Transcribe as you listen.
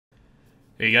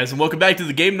Hey guys, and welcome back to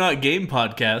the Game Not Game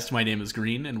podcast. My name is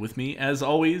Green, and with me, as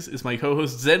always, is my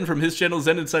co-host Zen from his channel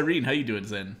Zen and Cyrene. How you doing,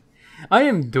 Zen? I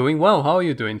am doing well. How are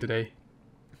you doing today?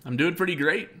 I'm doing pretty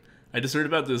great. I just heard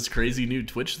about this crazy new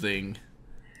Twitch thing.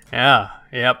 Yeah.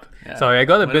 Sorry, I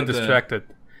got a bit distracted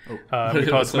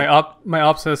because my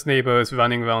obsessed neighbor is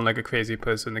running around like a crazy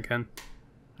person again.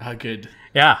 Ah, good.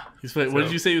 Yeah. What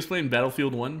did you say he was playing?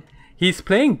 Battlefield 1? He's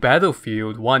playing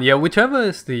Battlefield 1. Yeah, whichever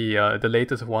is the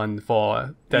latest one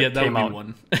for that came out.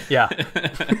 One. Yeah.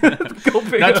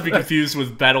 Not to be confused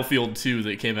with Battlefield 2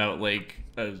 that came out like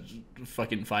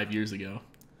fucking 5 years ago.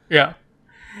 Yeah.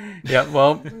 Yeah,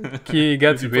 well, he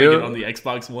gets real it on the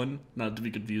Xbox One, not to be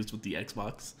confused with the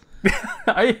Xbox.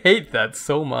 I hate that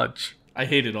so much. I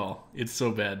hate it all. It's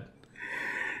so bad.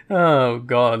 Oh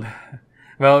god.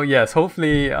 Well, yes,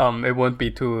 hopefully it won't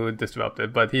be too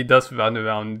disruptive, but he does run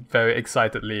around very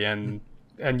excitedly and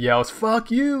yells "fuck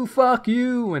you"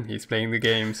 when he's playing the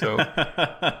game. So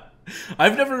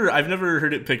I've never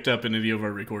heard it picked up in any of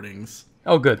our recordings.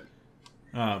 Oh, good.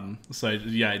 So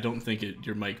I don't think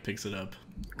your mic picks it up.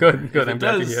 Good. If I'm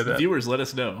glad to hear that. Viewers, let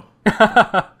us know.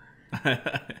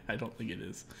 I don't think it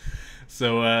is.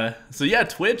 So yeah,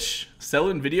 Twitch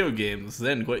selling video games.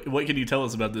 Then what can you tell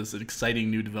us about this exciting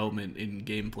new development in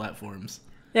game platforms?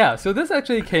 Yeah, so this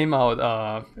actually came out.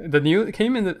 Out in the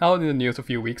news a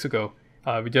few weeks ago.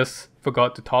 We just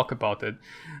forgot to talk about it.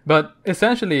 But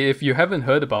essentially, if you haven't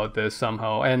heard about this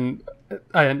somehow, and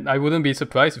I wouldn't be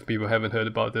surprised if people haven't heard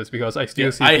about this because I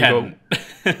still see people.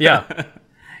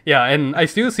 Yeah, and I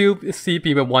still see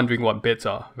people wondering what bits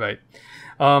are, right?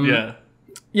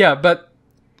 Yeah, but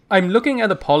I'm looking at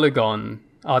a Polygon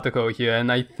article here, and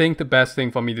I think the best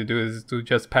thing for me to do is to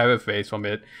just paraphrase from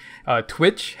it.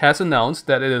 Twitch has announced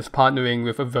that it is partnering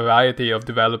with a variety of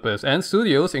developers and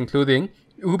studios, including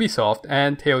Ubisoft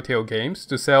and Telltale Games,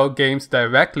 to sell games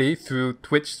directly through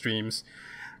Twitch streams.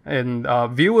 And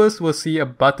viewers will see a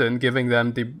button giving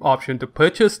them the option to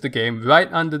purchase the game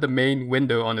right under the main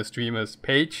window on the streamer's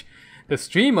page. The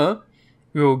streamer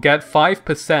will get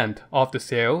 5% of the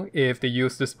sale if they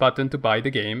use this button to buy the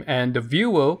game, and the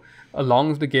viewer along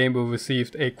with the game will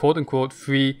receive a quote-unquote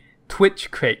free Twitch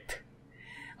crate.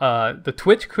 The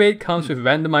Twitch crate comes with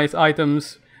randomized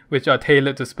items which are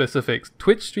tailored to specific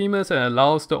Twitch streamers and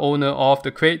allows the owner of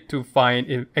the crate to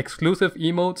find exclusive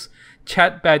emotes,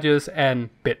 chat badges, and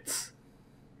bits.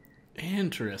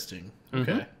 Interesting.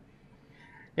 Okay.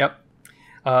 Yep.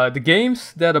 The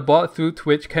games that are bought through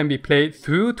Twitch can be played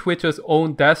through Twitch's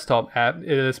own desktop app.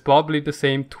 It is probably the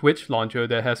same Twitch launcher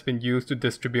that has been used to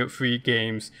distribute free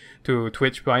games to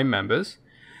Twitch Prime members.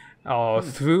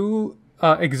 Through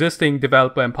existing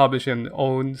developer and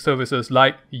publisher-owned services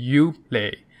like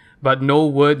Uplay. But no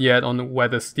word yet on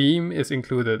whether Steam is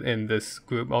included in this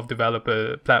group of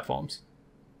developer platforms.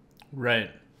 Right.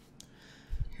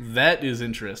 That is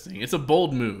interesting. It's a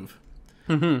bold move.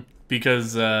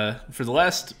 Because for the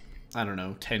last,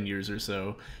 10 years or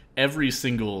so, every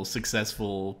single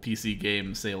successful PC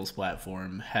game sales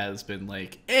platform has been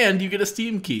like, and you get a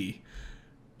Steam key.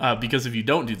 Because if you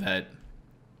don't do that,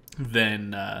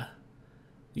 then,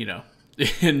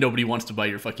 nobody wants to buy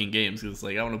your fucking games because it's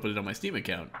like, I want to put it on my Steam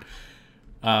account.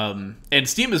 And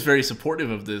Steam is very supportive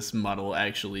of this model,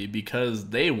 actually, because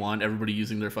they want everybody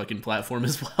using their fucking platform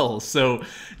as well. So,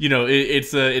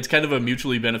 it's kind of a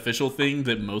mutually beneficial thing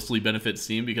that mostly benefits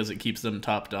Steam because it keeps them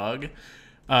top dog.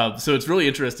 So it's really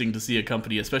interesting to see a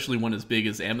company, especially one as big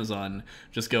as Amazon,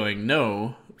 just going,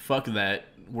 no, fuck that.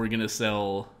 We're going to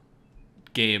sell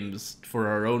games for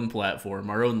our own platform,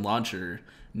 our own launcher,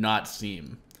 not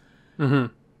Steam.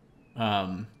 Because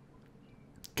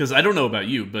I don't know about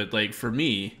you, but like for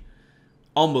me,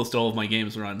 almost all of my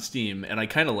games are on Steam, and I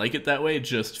kind of like it that way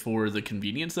just for the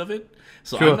convenience of it.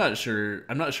 So sure.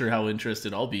 I'm not sure how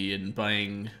interested I'll be in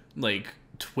buying like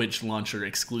Twitch launcher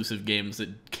exclusive games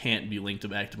that can't be linked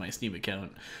back to my Steam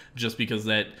account, just because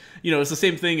that, it's the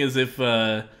same thing as if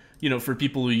for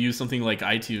people who use something like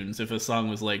iTunes, if a song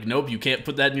was like, nope, you can't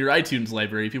put that in your iTunes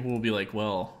library, people will be like,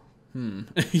 well,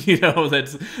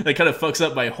 that kind of fucks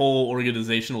up my whole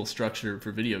organizational structure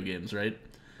for video games, right?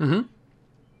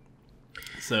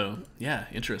 So, yeah,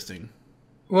 interesting.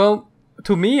 Well,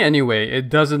 to me anyway, it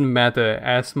doesn't matter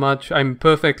as much. I would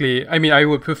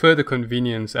prefer the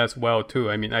convenience as well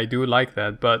too. I do like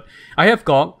that, but I have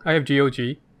GOG, I have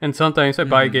GOG, and sometimes I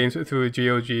buy games through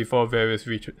GOG for various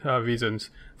reasons.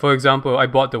 For example, I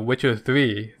bought The Witcher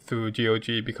 3 through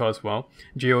GOG because, well,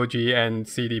 GOG and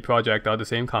CD Projekt are the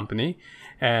same company,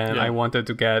 and I wanted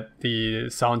to get the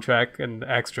soundtrack and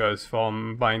extras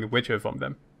from buying The Witcher from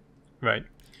them, right?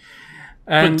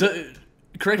 And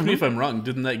correct me if I'm wrong,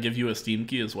 didn't that give you a Steam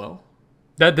key as well?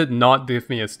 That did not give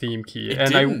me a Steam key, It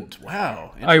and didn't.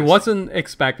 Wow. I wasn't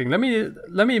expecting. Let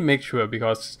me make sure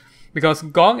because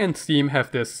GOG and Steam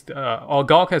have this, or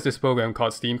GOG has this program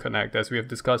called Steam Connect, as we have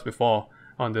discussed before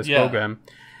on this program,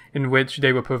 in which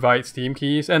they will provide Steam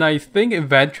keys, and I think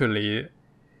eventually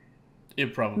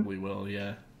it probably will.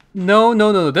 Yeah.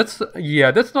 No. That's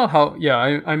not how.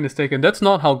 Yeah, I'm mistaken. That's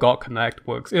not how GOG Connect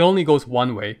works. It only goes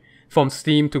one way, from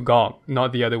Steam to GOG,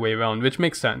 not the other way around, which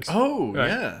makes sense. Oh, right?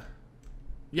 Yeah.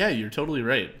 Yeah, you're totally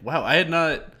right. Wow, I had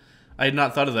not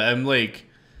thought of that.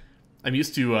 I'm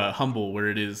used to Humble, where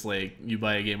it is like you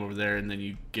buy a game over there and then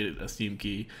you get a Steam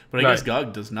key. But I guess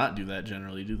GOG does not do that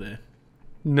generally, do they?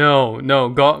 No.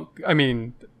 GOG. I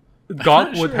mean,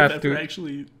 GOG would have to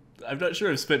actually. I'm not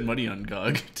sure I've spent money on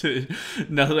GOG.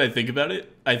 Now that I think about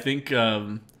it, I think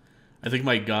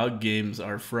my GOG games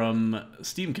are from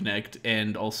Steam Connect,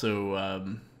 and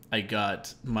also I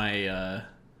got my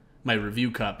my review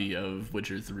copy of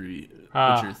Witcher 3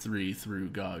 through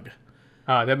GOG.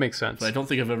 That makes sense. But I don't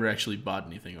think I've ever actually bought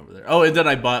anything over there. Oh, and then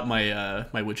I bought my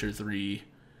my Witcher 3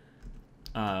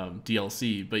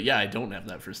 DLC. But yeah, I don't have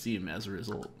that for Steam as a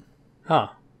result. Huh.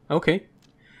 Okay.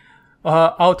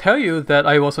 I'll tell you that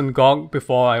I was on GOG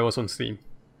before I was on Steam.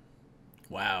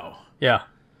 Wow. Yeah.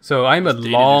 So I'm a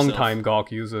long time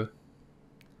GOG user.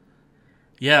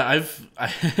 Yeah,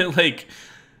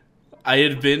 I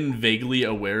had been vaguely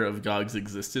aware of GOG's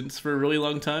existence for a really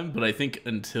long time, but I think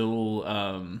until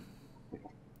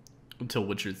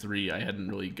Witcher 3, I hadn't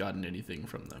really gotten anything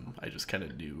from them. I just kind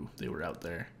of knew they were out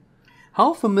there.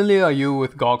 How familiar are you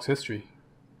with GOG's history?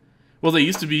 Well, they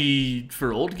used to be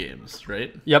for old games,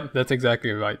 right? Yep, that's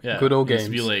exactly right. Yeah, good old games.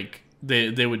 Used to be like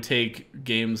they would take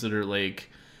games that are like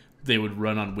they would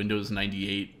run on Windows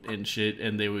 98 and shit,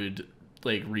 and they would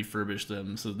like refurbish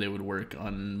them so they would work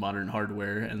on modern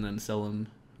hardware and then sell them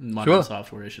modern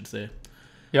software, I should say.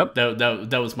 Yep.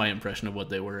 That was my impression of what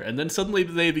they were, and then suddenly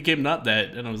they became not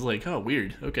that, and I was like, oh,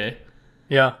 weird. Okay.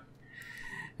 Yeah.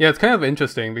 Yeah, it's kind of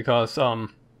interesting because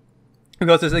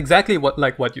it's exactly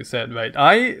what you said, right?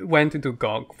 I went into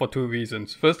GOG for two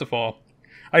reasons. First of all,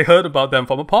 I heard about them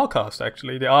from a podcast,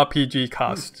 actually, the RPG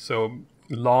Cast, so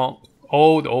long,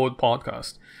 old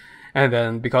podcast. And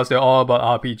then because they're all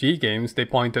about RPG games, they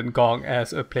pointed GOG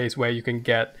as a place where you can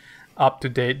get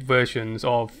up-to-date versions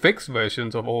or fixed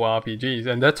versions of old RPGs,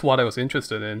 and that's what I was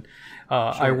interested in.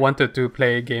 I wanted to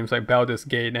play games like Baldur's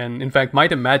Gate, and in fact,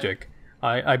 Might and Magic.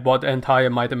 I bought the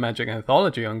entire Might and Magic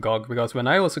anthology on GOG because when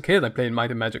I was a kid, I played Might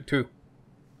and Magic 2.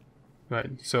 Right,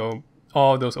 so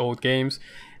all those old games.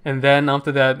 And then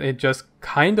after that, it just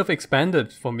kind of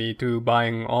expanded for me to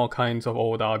buying all kinds of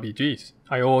old RPGs.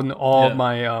 I own all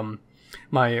my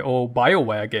my old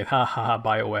BioWare game.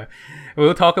 BioWare.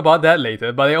 We'll talk about that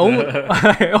later. But I own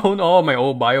I own all my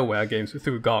old BioWare games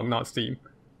through GOG, not Steam.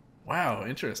 Wow,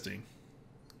 interesting.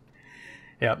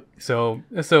 Yeah. So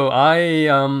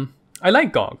I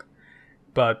like GOG,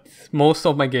 but most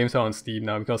of my games are on Steam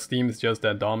now because Steam is just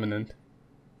that dominant.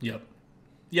 Yep.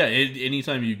 Yeah.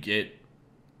 Anytime you get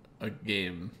a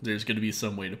game, there's going to be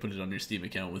some way to put it on your Steam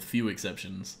account, with few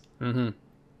exceptions. Mm-hmm.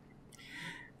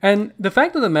 And the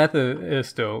fact of the matter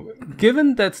is, though,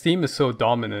 given that Steam is so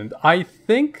dominant, I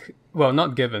think, well,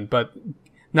 not given, but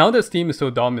now that Steam is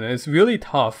so dominant, it's really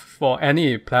tough for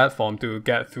any platform to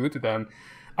get through to them.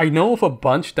 I know of a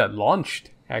bunch that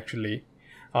launched, actually.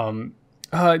 Do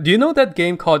you know that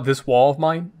game called This Wall of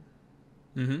Mine?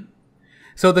 Mm-hmm.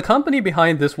 So the company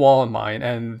behind This Wall of Mine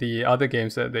and the other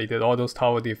games that they did, all those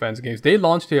tower defense games, they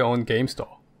launched their own game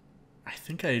store. I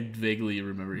think I vaguely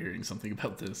remember hearing something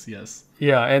about this, yes.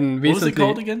 Yeah, and recently... What was it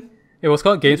called again? It was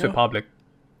called Games Republic.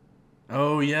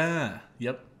 Oh, yeah.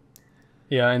 Yep.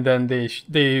 Yeah, and then they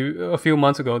a few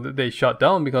months ago, they shut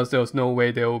down because there was no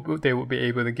way they would be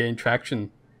able to gain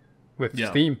traction with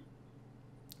Steam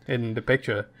in the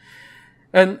picture.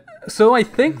 And so I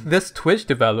think this Twitch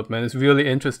development is really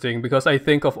interesting because I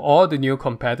think of all the new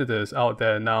competitors out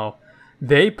there now,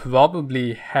 they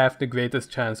probably have the greatest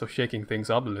chance of shaking things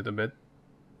up a little bit.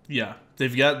 Yeah,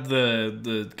 they've got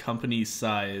the company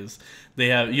size. They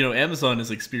have, Amazon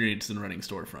is experienced in running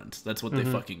storefronts. That's what they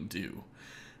fucking do.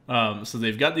 So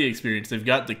they've got the experience. They've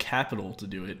got the capital to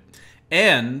do it.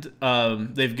 And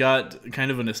they've got kind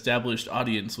of an established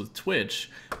audience with Twitch,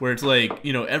 where it's like,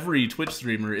 every Twitch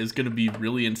streamer is going to be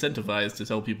really incentivized to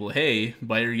tell people, hey,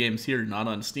 buy your games here, not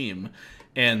on Steam.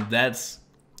 And that's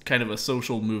kind of a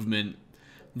social movement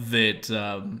that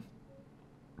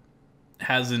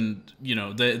hasn't,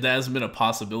 that hasn't been a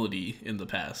possibility in the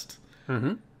past.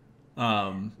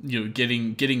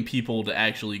 Getting people to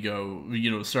actually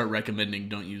go, start recommending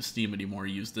don't use Steam anymore,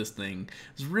 use this thing,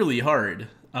 is really hard.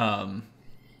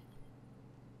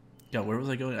 Yeah, where was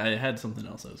I going? I had something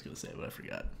else I was going to say, but I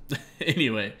forgot.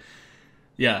 Anyway,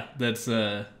 yeah, that's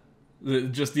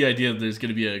just the idea that there's going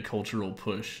to be a cultural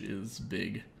push is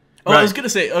big. Oh, right. I was going to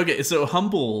say, okay, so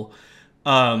Humble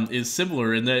is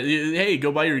similar in that, hey,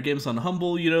 go buy your games on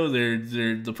Humble, you know,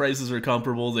 the prices are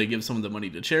comparable, they give some of the money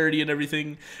to charity and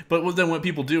everything, but then what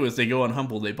people do is they go on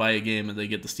Humble, they buy a game, and they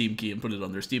get the Steam key and put it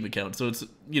on their Steam account, so it's,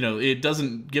 you know, it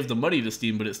doesn't give the money to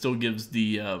Steam, but it still gives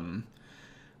the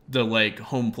like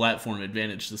home platform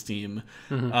advantage to Steam,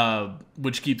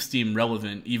 which keeps Steam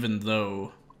relevant, even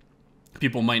though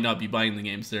people might not be buying the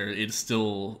games there. It's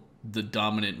still the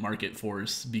dominant market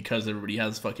force because everybody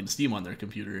has fucking Steam on their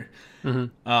computer.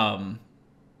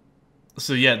 So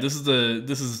yeah, this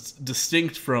is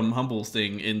distinct from Humble's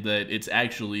thing in that it's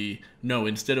actually, no,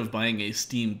 instead of buying a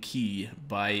Steam key,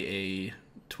 buy a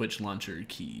Twitch launcher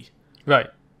key. Right.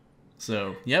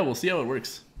 So yeah, we'll see how it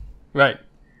works. Right.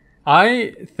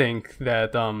 I think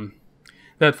that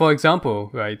that, for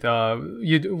example, right,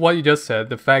 what you just said,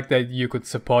 the fact that you could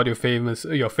support your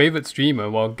favorite streamer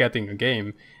while getting a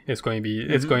game is going to be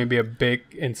it's going to be a big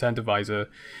incentivizer.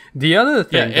 The other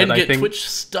thing that and I get think, Twitch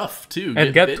stuff too,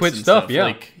 and get Twitch stuff, yeah,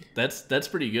 like that's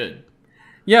pretty good.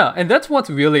 Yeah, and that's what's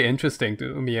really interesting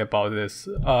to me about this.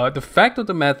 The fact of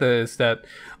the matter is that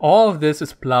all of this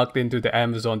is plugged into the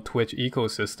Amazon Twitch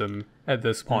ecosystem at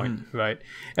this point, right?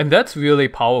 And that's really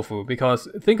powerful because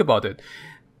think about it.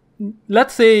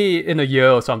 Let's say in a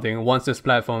year or something, once this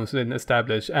platform's been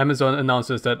established, Amazon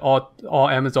announces that all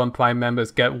Amazon Prime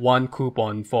members get one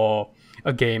coupon for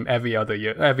a game every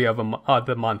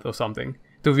other month or something,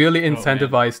 to really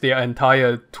incentivize their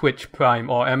entire Twitch Prime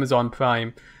or Amazon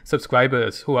Prime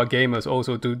subscribers who are gamers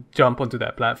also to jump onto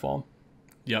that platform.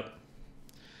 Yep.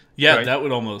 Yeah, right? That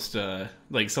would almost,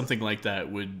 like something like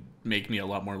that would make me a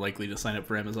lot more likely to sign up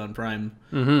for Amazon Prime.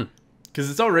 Because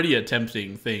it's already a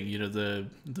tempting thing, you know, the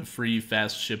free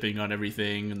fast shipping on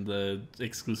everything and the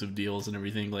exclusive deals and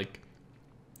everything, like,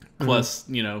 plus,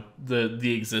 you know,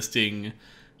 the existing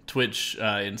Twitch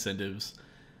incentives.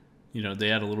 You know,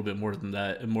 they add a little bit more than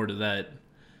that, and more to that,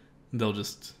 they'll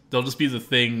just be the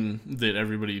thing that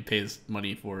everybody pays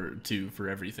money for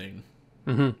everything.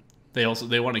 They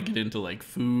want to get into like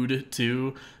food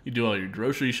too. You do all your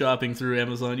grocery shopping through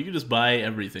Amazon. You can just buy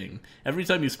everything. Every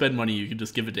time you spend money, you can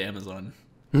just give it to Amazon.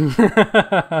 It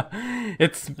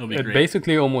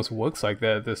basically almost works like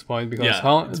that at this point because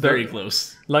it's very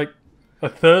close. Like a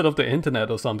third of the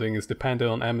internet or something is dependent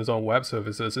on Amazon Web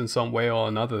Services in some way or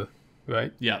another,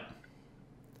 right? Yeah.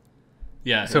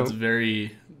 Yeah, so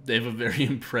they have a very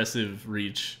impressive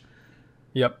reach.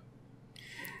 Yep.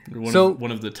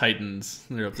 One of the titans.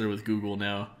 They're up there with Google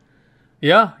now.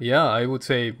 Yeah, I would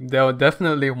say they're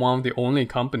definitely one of the only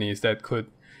companies that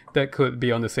could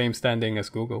be on the same standing as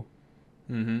Google.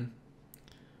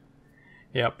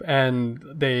 Yep, and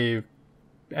the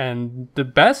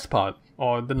best part,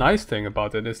 or the nice thing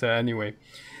about it, is that anyway,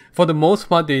 for the most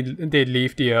part, they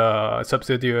leave the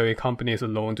subsidiary companies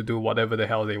alone to do whatever the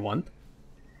hell they want.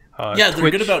 They're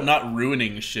good about not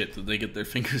ruining shit that they get their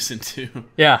fingers into.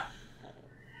 Yeah.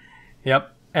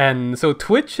 Yep. And so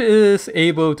Twitch is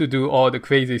able to do all the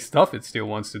crazy stuff it still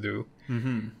wants to do.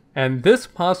 And this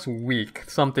past week,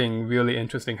 something really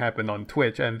interesting happened on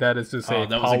Twitch, and that is to say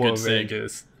Power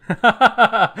Rangers. Thank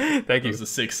you. That was a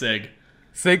sick seg.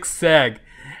 Sick seg.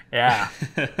 Yeah.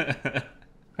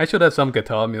 I should have some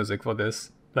guitar music for this.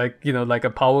 Like, you know, like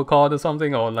a power chord or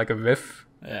something, or like a riff.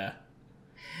 Yeah.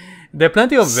 There are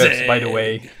plenty of riffs, by the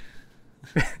way,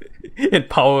 in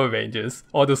Power Rangers.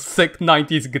 All those sick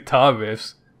 90s guitar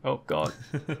riffs. Oh, God.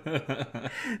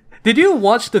 Did you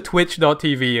watch the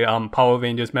Twitch.tv Power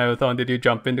Rangers marathon? Did you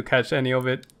jump in to catch any of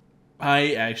it?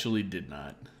 I actually did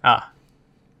not.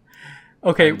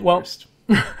 Okay, well...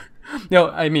 No,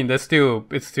 I mean, it's still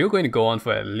going to go on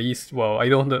for at least, well, I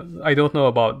don't know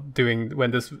about doing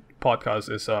when this podcast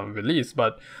is released,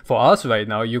 but for us right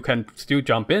now, you can still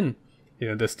jump in. You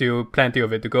know, there's still plenty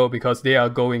of it to go because they are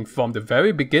going from the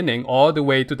very beginning all the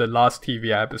way to the last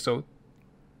TV episode.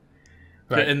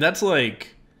 Right. And that's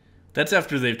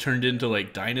after they've turned into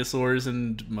like dinosaurs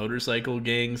and motorcycle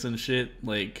gangs and shit.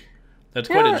 Like, that's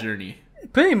quite a journey.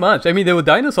 Pretty much. I mean, they were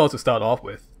dinosaurs to start off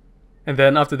with. And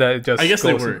then after that, it just I guess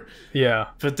they were. Yeah.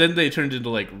 But then they turned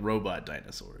into like robot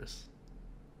dinosaurs.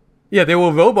 Yeah, they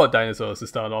were robot dinosaurs to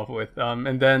start off with.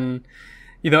 And then...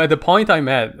 You know, at the point I'm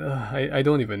at, I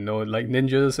don't even know, like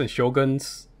ninjas and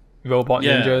shoguns, robot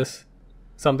ninjas,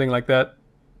 something like that.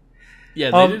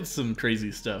 Yeah, they did some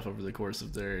crazy stuff over the course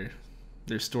of their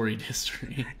storied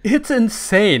history. It's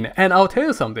insane. And I'll tell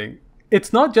you something.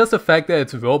 It's not just the fact that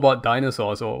it's robot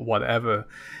dinosaurs or whatever.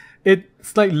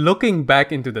 It's like looking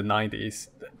back into the 90s.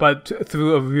 but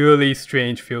through a really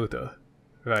strange filter,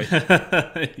 right?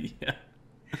 Yeah.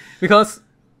 Because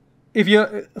if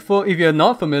you're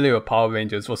not familiar with Power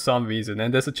Rangers for some reason,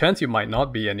 and there's a chance you might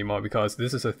not be anymore because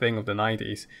this is a thing of the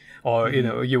 90s, or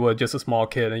you were just a small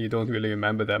kid and you don't really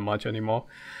remember that much anymore.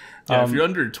 Yeah, if you're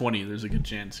under 20, there's a good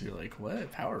chance you're like,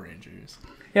 what? Power Rangers?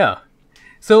 Yeah.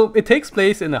 So it takes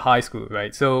place in a high school,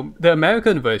 right? So the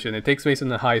American version, it takes place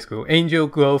in a high school, Angel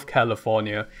Grove,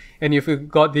 California. And if you've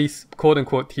got these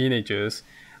quote-unquote teenagers,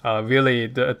 really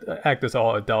the actors are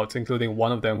all adults, including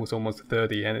one of them who's almost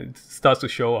 30, and it starts to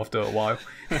show after a while.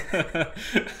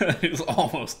 He's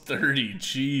almost 30,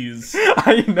 jeez.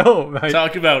 I know, right?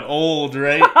 Talk about old,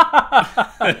 right?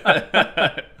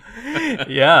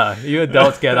 Yeah, you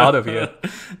adults get out of here.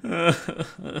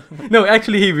 No,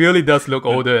 actually, he really does look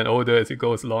older and older as he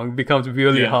goes along. It becomes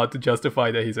really hard to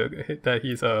justify that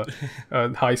he's a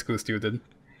high school student,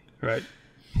 right?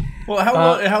 Well,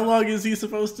 how long is he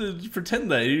supposed to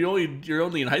pretend that? You're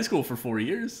only in high school for 4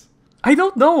 years. I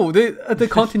don't know. The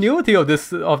continuity of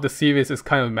the series is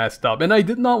kind of messed up, and I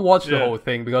did not watch the whole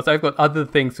thing because I've got other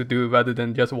things to do rather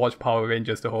than just watch Power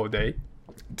Rangers the whole day.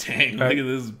 Dang, right? Look at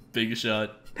this big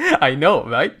shot. I know,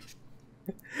 right?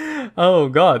 Oh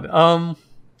god.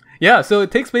 Yeah, so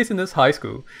it takes place in this high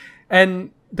school.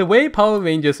 And the way Power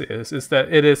Rangers is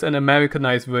that it is an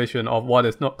Americanized version of what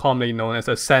is not commonly known as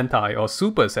a Sentai or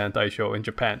Super Sentai show in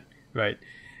Japan, right?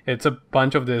 It's a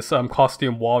bunch of this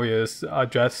costume warriors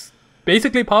dressed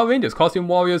basically Power Rangers, costume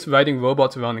warriors riding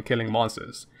robots around and killing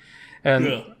monsters.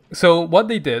 And so what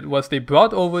they did was they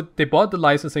bought the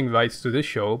licensing rights to this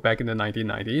show back in the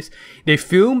 1990s. They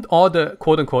filmed all the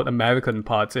quote-unquote American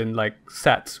parts in like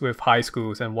sets with high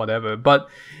schools and whatever, but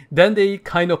then they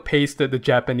kind of pasted the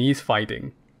Japanese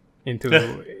fighting into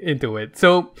it.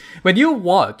 So when you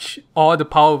watch all the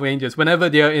Power Rangers, whenever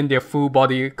they're in their full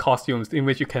body costumes in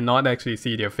which you cannot actually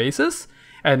see their faces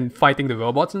and fighting the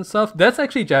robots and stuff, that's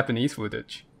actually Japanese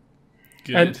footage.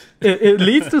 Good. And it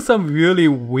leads to some really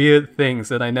weird things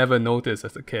that I never noticed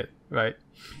as a kid, right?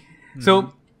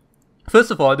 So,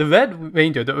 first of all, the Red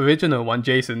Ranger, the original one,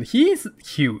 Jason, he's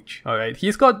huge, all right?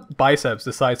 He's got biceps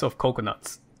the size of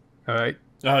coconuts, all right?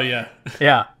 Oh, yeah.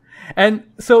 Yeah.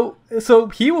 And so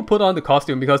he will put on the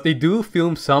costume because they do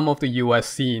film some of the US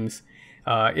scenes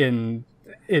in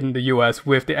the US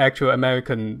with the actual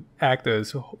American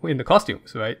actors in the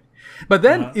costumes, right? But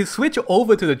then you switch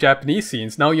over to the Japanese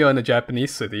scenes. Now you're in a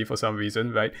Japanese city for some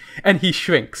reason, right? And he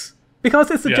shrinks because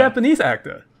it's a Japanese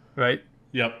actor, right?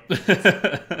 Yep.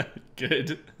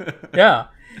 Good. Yeah.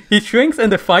 He shrinks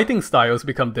and the fighting styles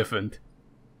become different,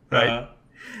 right?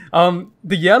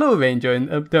 The Yellow Ranger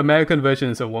in the American version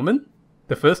is a woman.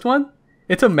 The first one,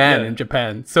 it's a man in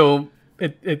Japan. So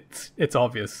it's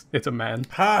obvious. It's a man.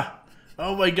 Ha!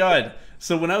 Oh my god.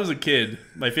 So when I was a kid,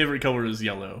 my favorite color was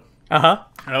yellow. I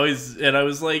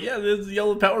was like, yeah, the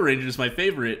Yellow Power Ranger is my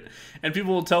favorite. And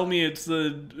people will tell me it's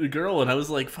the girl, and I was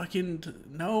like, fucking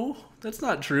no, that's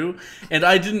not true. And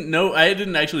I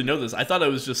didn't actually know this. I thought I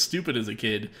was just stupid as a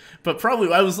kid. But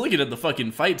probably I was looking at the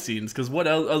fucking fight scenes, because what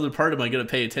other part am I going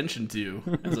to pay attention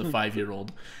to as a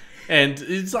 5-year-old? And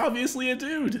it's obviously a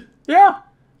dude. Yeah.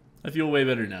 I feel way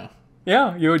better now.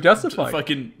 Yeah, you were justified.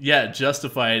 Fucking,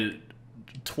 justified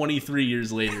 23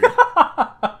 years later.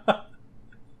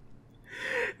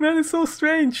 Man, it's so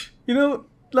strange. You know,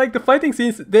 like the fighting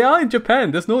scenes, they are in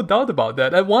Japan. There's no doubt about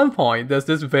that. At one point, there's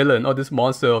this villain or this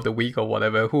monster of the week or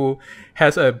whatever who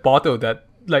has a bottle that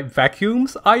like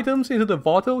vacuums items into the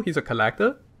bottle. He's a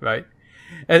collector, right?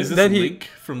 And is this then Link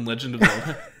from Legend of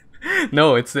Zelda?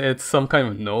 No, it's some kind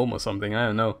of gnome or something. I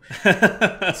don't know.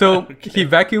 So he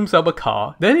vacuums up a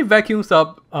car. Then he vacuums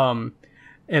up an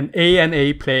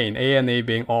ANA plane. ANA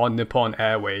being All Nippon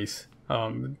Airways.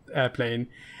 Airplane,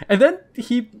 and then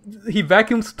he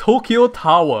vacuums Tokyo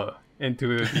Tower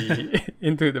into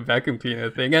the vacuum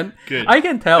cleaner thing, and Good. I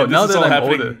can tell now that I'm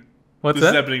older. What's this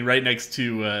that? is happening right next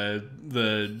to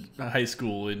the high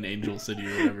school in Angel City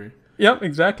or whatever. Yep,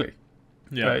 exactly.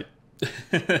 Yeah.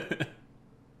 Right.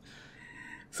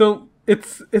 So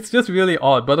it's just really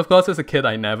odd, but of course, as a kid,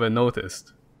 I never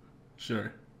noticed.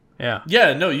 Sure. Yeah.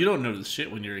 Yeah. No, you don't notice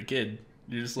shit when you're a kid.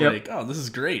 You're just like, oh, this is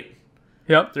great.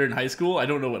 Yep. They're in high school. I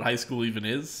don't know what high school even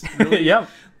is. Really. Yep.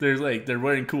 They're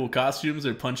wearing cool costumes.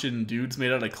 They're punching dudes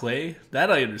made out of clay.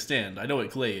 That I understand. I know what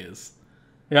clay is.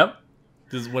 Yep.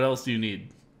 What else do you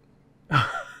need?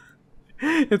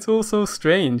 It's all so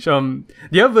strange. The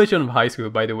other version of high school,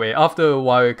 by the way, after a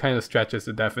while, it kind of stretches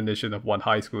the definition of what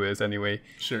high school is. Anyway,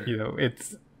 sure. You know,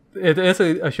 it is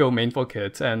a show made for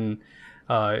kids, and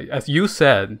as you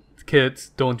said, kids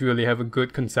don't really have a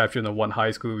good conception of what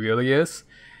high school really is.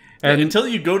 Yeah, And until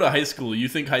you go to high school, you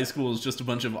think high school is just a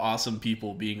bunch of awesome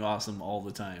people being awesome all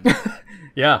the time.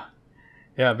 yeah,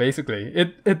 yeah, basically,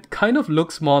 it kind of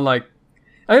looks more like,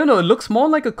 I don't know, it looks more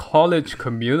like a college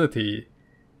community.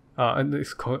 And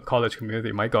this college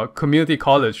community, my God, community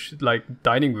college like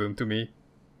dining room to me.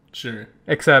 Sure.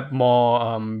 Except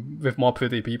more with more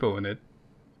pretty people in it.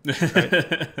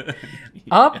 Right?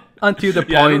 Up until the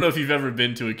point. Yeah, I don't know if you've ever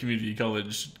been to a community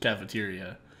college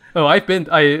cafeteria. Oh, I've been.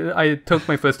 I took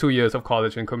my first 2 years of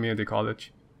college in community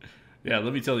college. Yeah,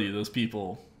 let me tell you, those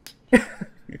people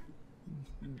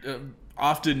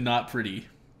often not pretty.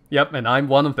 Yep, and I'm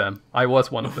one of them. I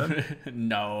was one of them.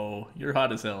 No, you're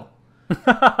hot as hell.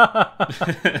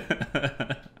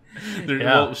 Yeah.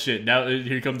 Well, shit. Now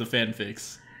here come the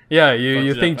fanfics. Yeah,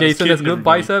 you think Jason has good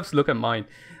biceps? Look at mine.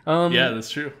 Yeah, that's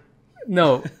true.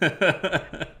 No.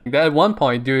 At one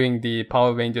point during the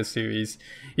Power Rangers series,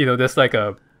 there's like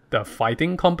the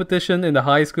fighting competition in the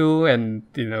high school, and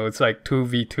it's like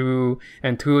 2v2,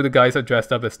 and two of the guys are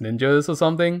dressed up as ninjas or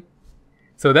something.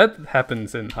 So that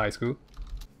happens in high school.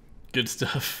 Good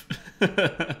stuff.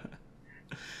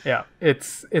 Yeah,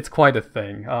 it's quite a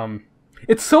thing.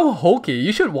 It's so hokey.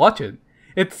 You should watch it.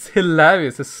 It's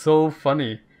hilarious. It's so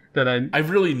funny that I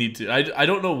really need to. I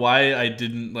don't know why I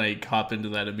didn't like hop into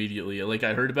that immediately. Like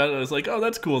I heard about it, I was like, oh,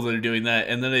 that's cool that they're doing that,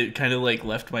 and then it kind of like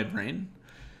left my brain,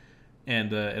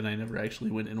 and I never actually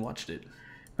went and watched it.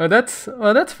 That's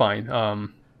fine.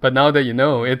 But now that you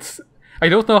know, I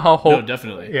don't know how No,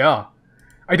 definitely. Yeah,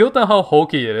 I don't know how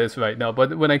hokey it is right now.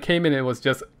 But when I came in, it was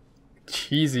just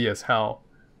cheesy as hell.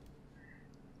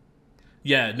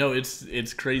 Yeah, no,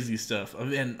 it's crazy stuff. I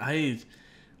mean,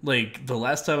 like the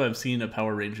last time I've seen a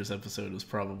Power Rangers episode was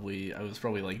I was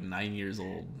probably like 9 years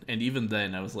old, and even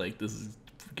then I was like, this is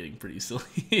getting pretty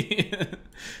silly.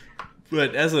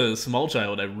 But as a small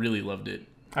child, I really loved it.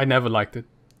 I never liked it.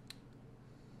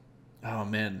 Oh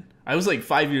man, I was like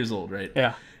 5 years old, right?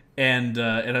 Yeah. And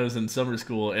I was in summer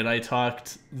school, and I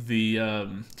talked the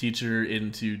teacher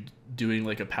into doing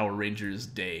like a Power Rangers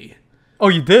day. Oh,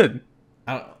 you did?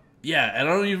 Yeah, and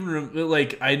I don't even remember,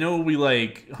 like, I know we,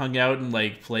 like, hung out and,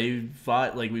 like,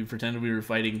 fought, like, we pretended we were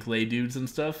fighting clay dudes and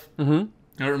stuff. Mm-hmm.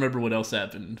 I don't remember what else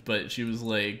happened, but she was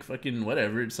like, fucking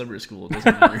whatever, it's summer school, it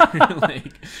doesn't matter.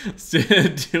 Like,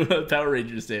 do a Power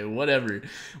Rangers day, whatever.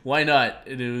 Why not?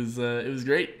 And it was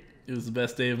great. It was the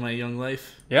best day of my young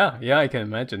life. Yeah, I can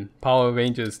imagine. Power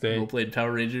Rangers day. We played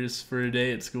Power Rangers for a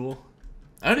day at school.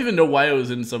 I don't even know why I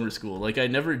was in summer school. Like, I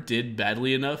never did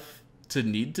badly enough to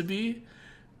need to be.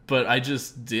 But I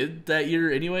just did that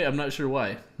year anyway. I'm not sure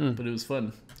why, but it was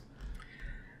fun.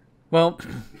 Well,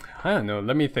 I don't know.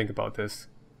 Let me think about this.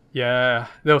 Yeah,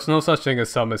 there was no such thing as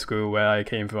summer school where I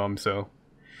came from, so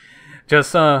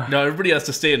just No, everybody has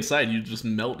to stay inside. You just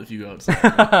melt if you go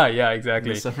outside. Yeah,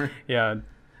 exactly. In the summer. Yeah,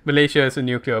 Malaysia is a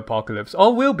nuclear apocalypse,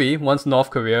 or will be once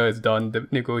North Korea is done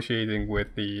negotiating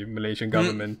with the Malaysian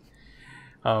government.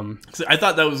 So I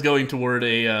thought that was going toward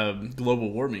a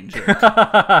global warming joke.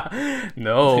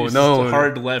 No.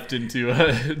 Hard left into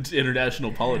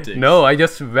international politics. No, I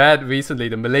just read recently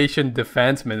the Malaysian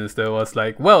defense minister was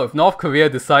like, well, if North Korea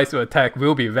decides to attack,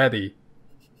 we'll be ready.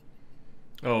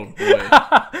 Oh, boy.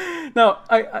 No,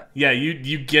 Yeah,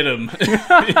 you get him.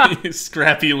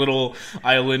 Scrappy little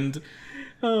island.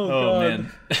 Oh God.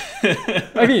 Man.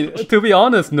 I mean, to be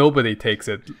honest, nobody takes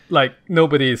it. Like,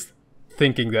 nobody's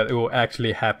thinking that it will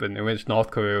actually happen in which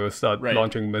North Korea will start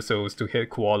launching missiles to hit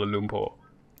Kuala Lumpur.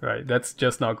 Right? That's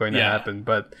just not going to happen.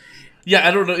 But yeah,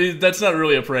 I don't know. That's not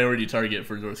really a priority target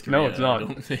for North Korea. No, it's not. I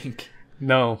don't think.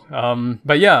 No.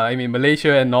 But yeah, I mean,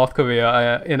 Malaysia and North Korea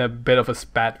are in a bit of a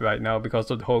spat right now because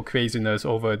of the whole craziness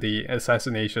over the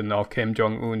assassination of Kim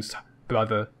Jong-un's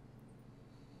brother.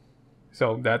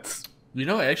 So that's...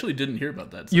 I actually didn't hear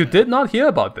about that. You did not hear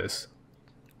about this?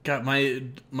 God,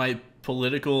 my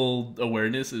political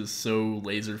awareness is so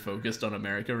laser focused on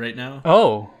America right now.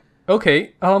 Oh,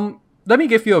 okay. Let me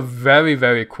give you a very,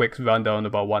 very quick rundown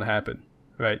about what happened,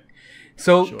 right?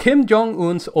 So Sure. Kim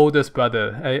Jong-un's oldest brother,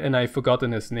 and I've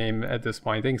forgotten his name at this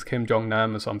point. I think it's Kim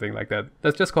Jong-nam or something like that.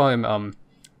 Let's just call him,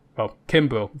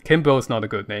 Kimbro. Kimbro is not a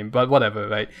good name, but whatever,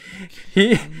 right?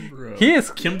 He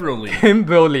is Kimberly.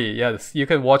 Kimberly, yes. You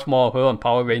can watch more of her on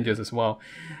Power Rangers as well.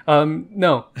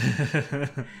 No.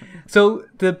 So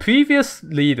the previous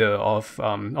leader of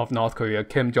North Korea,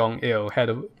 Kim Jong-il, had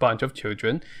a bunch of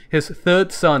children. His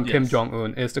third son, Kim Yes.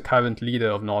 Jong-un, is the current leader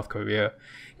of North Korea.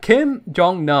 Kim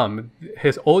Jong-nam,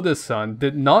 his oldest son,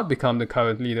 did not become the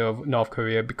current leader of North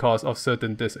Korea because of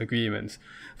certain disagreements.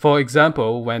 For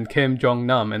example, when Kim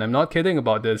Jong-nam, and I'm not kidding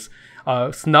about this,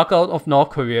 snuck out of North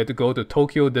Korea to go to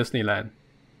Tokyo Disneyland.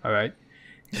 All right.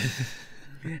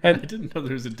 I And didn't know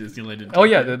there was a Disneyland in oh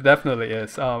yeah, Japan. there definitely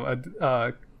is.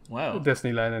 Wow.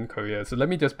 Disneyland in Korea. So let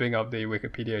me just bring up the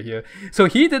Wikipedia here. So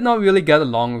he did not really get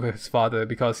along with his father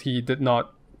because he didn't want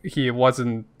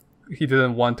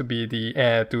to be the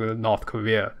heir to North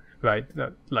Korea, right?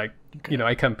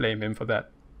 I can't blame him for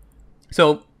that.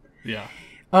 So Yeah.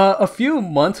 a few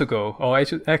months ago, or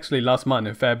actually last month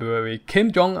in February,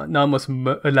 Kim Jong Nam was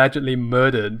allegedly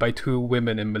murdered by two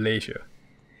women in Malaysia,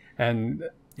 and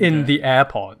in the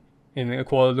airport, in the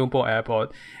Kuala Lumpur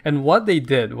airport. And what they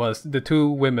did was the two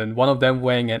women, one of them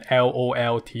wearing an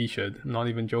LOL T-shirt. I'm not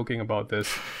even joking about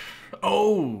this.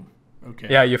 Oh. Okay.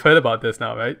 Yeah, you've heard about this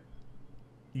now, right?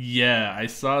 Yeah, I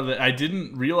saw that. I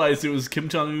didn't realize it was Kim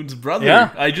Jong Un's brother.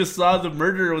 Yeah. I just saw the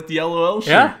murder with the LOL shirt.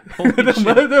 Yeah, Holy the shit.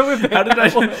 murder with the How did I?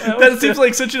 LOL That seems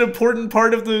like such an important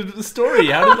part of the story.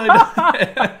 How did I?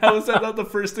 Not, how was that not the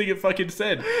first thing it fucking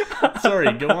said?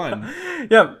 Sorry, go on.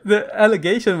 Yeah, the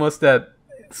allegation was that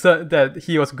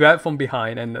he was grabbed from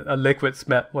behind and a liquid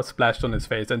was splashed on his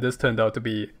face, and this turned out to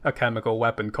be a chemical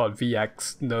weapon called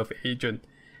VX nerve agent,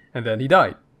 and then he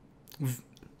died.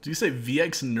 Do you say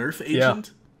VX nerf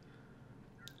agent?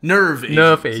 Nerve agent.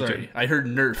 Nerve agent. Sorry, I heard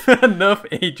nerf. Nerve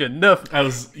agent. Nerf. I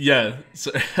was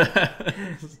So,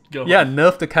 go Yeah, on.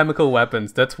 nerf the chemical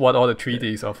weapons. That's what all the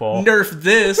treaties are for. Nerf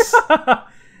this.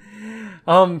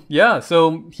 Yeah,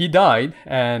 so he died,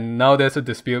 and now there's a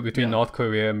dispute between Yeah. North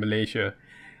Korea and Malaysia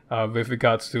with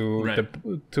regards to Right.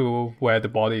 to where the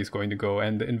body is going to go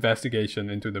and the investigation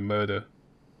into the murder.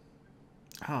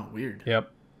 Oh, weird.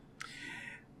 Yep.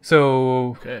 So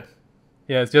Okay.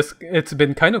 yeah, it's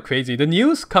been kind of crazy. The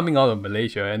news coming out of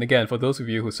Malaysia, and again, for those of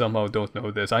you who somehow don't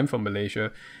know this, I'm from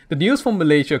Malaysia. The news from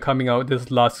Malaysia coming out this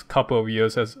last couple of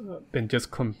years has been just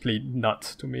complete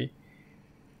nuts to me.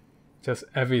 Just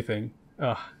everything.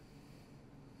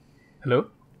 Hello?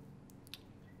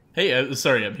 Hey,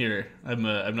 sorry, I'm here. I'm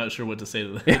not sure what to say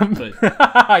to that, Yeah. but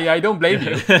Yeah, I don't blame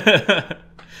you.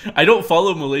 I don't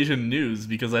follow Malaysian news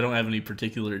because I don't have any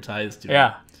particular ties to it.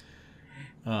 Yeah.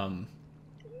 And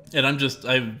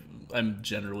I'm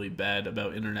generally bad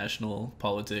about international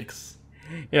politics.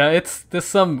 Yeah, there's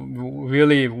some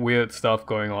really weird stuff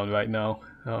going on right now.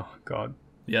 Oh god.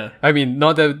 Yeah. I mean,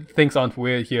 not that things aren't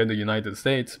weird here in the United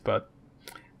States, but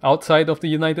outside of the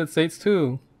United States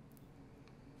too.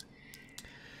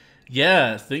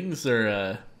 Yeah, things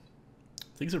are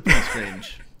pretty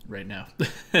strange right now.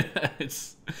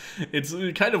 It's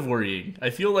kind of worrying. I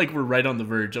feel like we're right on the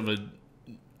verge of an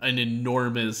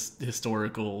enormous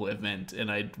historical event,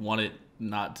 and I want it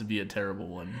not to be a terrible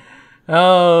one.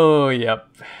 Oh, yep.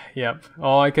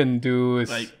 All I can do is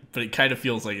But it kind of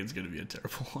feels like it's going to be a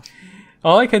terrible one.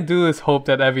 all I can do is hope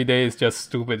that every day is just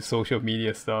stupid social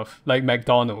media stuff, like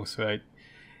McDonald's, right?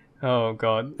 Oh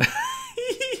god.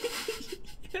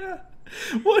 Yeah.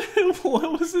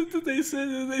 What was it that they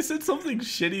said? They said something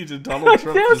shitty to Donald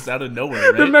Trump Yes. just out of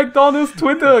nowhere, The right? McDonald's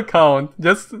Twitter account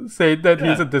just said that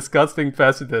he's Yeah. a disgusting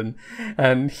president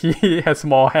and he has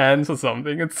small hands or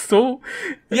something. It's so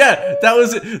Yeah, that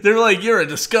was it. They're like, you're a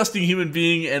disgusting human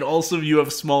being, and also you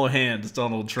have small hands,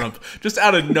 Donald Trump. Just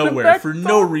out of nowhere, for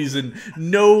no reason,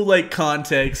 no like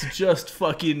context, just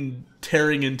fucking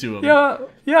tearing into him. yeah.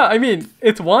 I mean,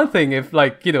 it's one thing if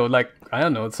like I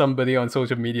don't know, somebody on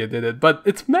social media did it, but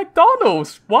it's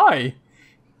McDonald's. Why?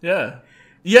 Yeah.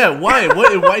 Yeah, why?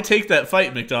 Why take that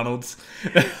fight, McDonald's?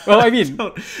 Well, I mean,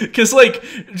 because like,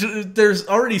 there's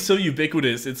already so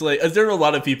ubiquitous. It's like there are a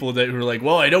lot of people that who are like,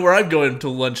 well, I know where I'm going to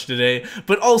lunch today,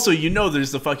 but also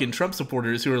there's the fucking Trump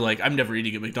supporters who are like, I'm never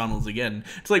eating at McDonald's again.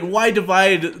 It's like, why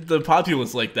divide the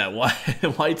populace like that?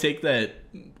 Why take that?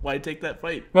 Why take that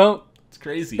fight? well, It's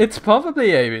crazy. it's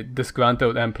probably a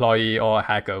disgruntled employee or a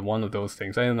hacker, one of those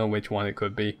things. I don't know which one it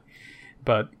could be,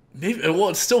 but Maybe. Well,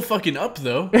 it's still fucking up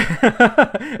though.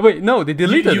 wait, no, they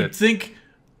deleted You'd it. think.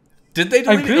 Did they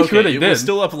delete I'm pretty it? sure they it did. was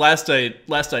still up last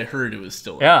I heard it was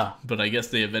still up. Yeah. But I guess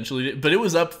they eventually did. But it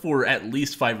was up for at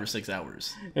least 5 or 6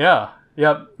 hours. Yeah.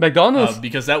 McDonald's.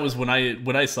 Because that was when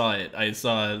I saw it. I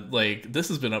saw like this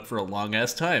has been up for a long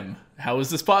ass time. How is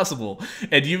this possible?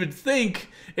 And you would think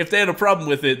if they had a problem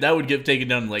with it, that would get taken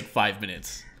down in like 5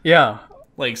 minutes. Yeah.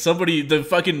 Like the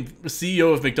fucking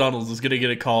CEO of McDonald's is gonna get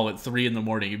a call at 3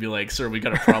 a.m. He'd be like, "Sir, we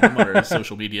got a problem on our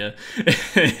social media."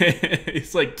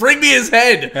 He's like, "Bring me his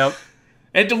head Yep.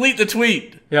 and delete the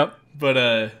tweet." Yep. But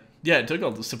yeah, it took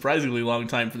a surprisingly long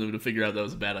time for them to figure out that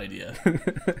was a bad idea.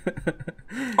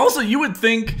 Also, you would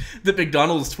think that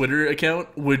McDonald's Twitter account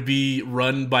would be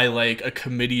run by like a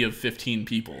committee of 15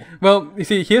 people. Well, you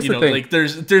see, here's the thing. Like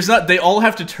there's not. They all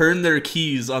have to turn their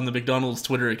keys on the McDonald's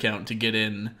Twitter account to get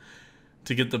in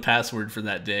to get the password for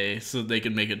that day so they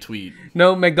can make a tweet.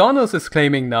 No, McDonald's is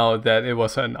claiming now that it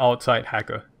was an outside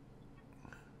hacker.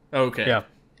 Okay. Yeah.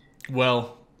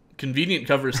 Well, convenient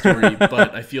cover story,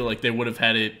 but I feel like they would have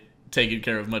had it taken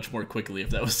care of much more quickly if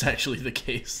that was actually the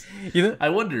case. You know, I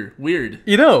wonder. Weird.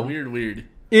 Weird.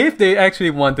 If they actually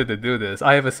wanted to do this,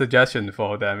 I have a suggestion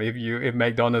for them. If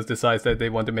McDonald's decides that they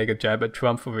want to make a jab at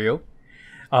Trump for real,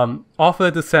 offer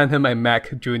to send him a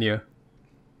Mac Jr.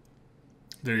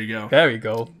 There you go. There we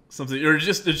go. Something, or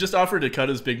just offer to cut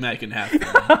his Big Mac in half.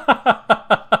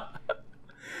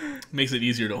 Makes it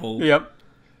easier to hold. Yep.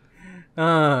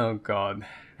 Oh god.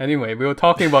 Anyway, we were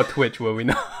talking about Twitch, were we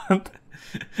not?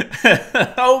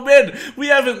 Oh man, we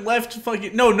haven't left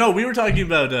fucking. No, we were talking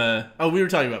about. We were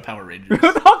talking about Power Rangers. We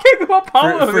were talking about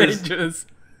Power Rangers.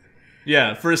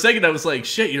 Yeah, for a second I was like,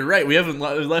 shit, you're right. We haven't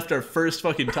left our first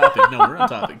fucking topic. No, we're on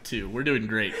topic 2. We're doing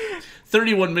great.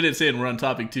 31 minutes in, we're on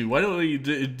topic 2. Why don't we?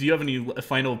 Do you have any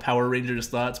final Power Rangers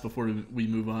thoughts before we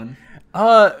move on?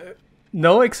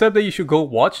 No, except that you should go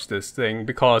watch this thing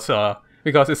because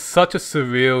it's such a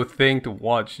surreal thing to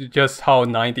watch. Just how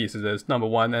 90s it is, number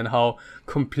one, and how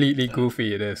completely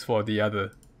goofy it is for the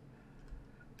other.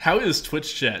 How is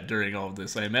Twitch chat during all of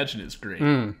this? I imagine it's great.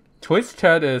 Twitch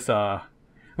chat is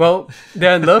well,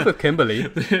 they're in love with Kimberly.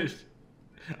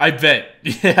 I bet.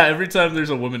 Yeah, every time there's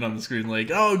a woman on the screen, like,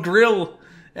 oh, grill,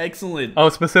 excellent. Oh,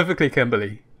 specifically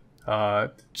Kimberly.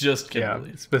 Just Kimberly.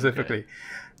 Yeah, specifically. Okay.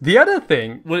 The other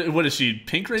thing. What is she?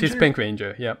 Pink Ranger? She's Pink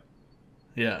Ranger. Yep.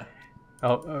 Yeah.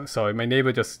 Oh, sorry. My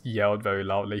neighbor just yelled very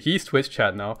loudly. He's Twitch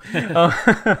chat now.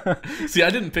 See, I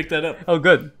didn't pick that up. Oh,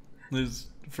 good.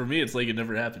 For me, it's like it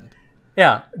never happened.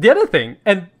 Yeah. The other thing,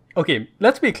 and okay,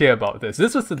 let's be clear about this.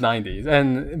 This was the 90s,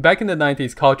 and back in the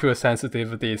 90s, cultural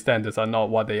sensitivity standards are not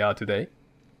what they are today.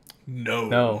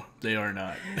 No, they are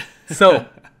not. So,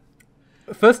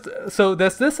 there's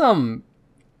this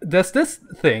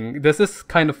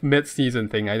kind of mid-season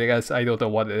thing, I guess, I don't know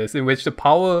what it is, in which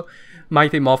the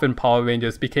Mighty Morphin Power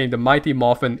Rangers became the Mighty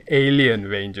Morphin Alien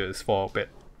Rangers for a bit.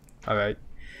 Alright?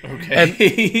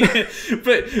 Okay.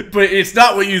 but it's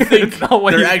not what you think.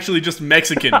 They're actually just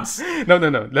Mexicans.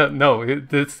 No.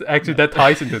 It's actually that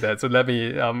ties into that. So let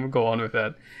me go on with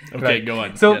that. Okay, right. Go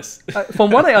on. So yes. From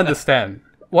what I understand,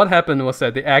 what happened was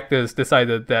that the actors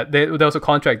decided that there was a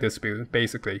contract dispute,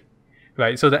 basically,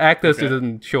 right? So the actors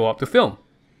didn't show up to film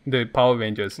the Power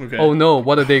Rangers. Okay. Oh no,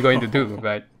 what are they going to do,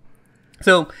 right?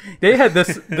 So they had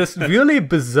this really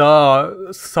bizarre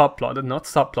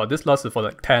subplot. This lasted for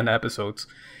like 10 episodes,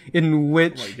 in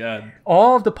which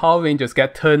all of the Power Rangers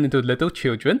get turned into little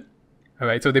children. All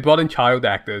right, so they brought in child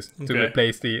actors to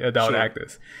replace the adult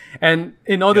actors, and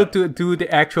in order to do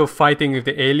the actual fighting with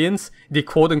the aliens, the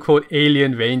quote-unquote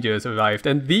alien Rangers arrived,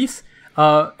 and these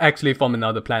are actually from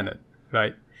another planet,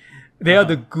 right? They are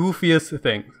the goofiest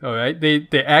thing, alright? They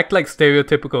act like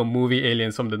stereotypical movie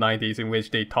aliens from the 90s, in which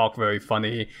they talk very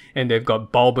funny, and they've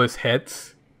got bulbous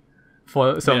heads.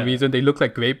 For some reason, they look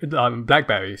like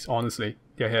blackberries, honestly,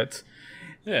 their heads.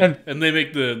 Yeah, and they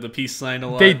make the peace sign a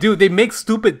lot. They do. They make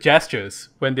stupid gestures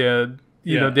when they're,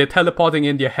 they're teleporting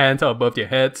in, their hands are above their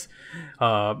heads.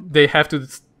 They have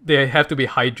to be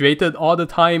hydrated all the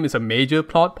time. It's a major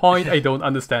plot point. I don't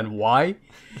understand why.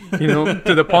 To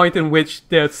the point in which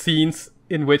there are scenes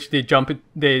in which they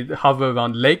hover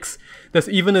around lakes. There's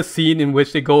even a scene in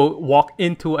which they walk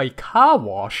into a car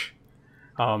wash,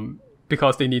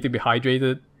 because they need to be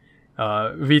hydrated.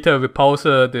 Rita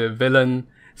Repulsa, the villain,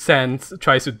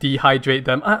 tries to dehydrate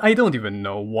them. I don't even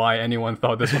know why anyone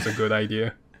thought this was a good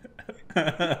idea.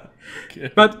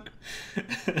 But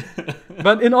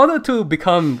in order to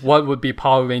become what would be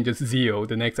Power Rangers Zeo,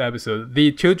 the next episode,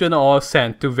 the children are all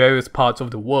sent to various parts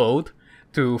of the world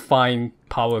to find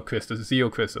power crystals,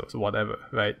 Zeo crystals, whatever,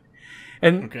 right?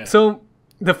 And so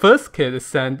the first kid is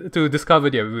sent to discover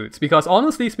their roots, because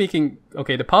honestly speaking,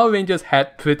 the Power Rangers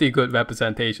had pretty good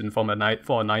representation for a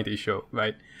 90s show,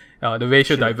 right? The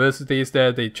racial diversity is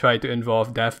there. They try to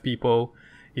involve deaf people,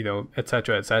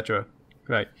 etc.,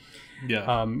 right?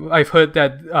 Yeah. I've heard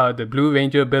that the Blue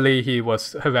Ranger Billy, he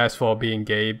was harassed for being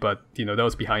gay, but that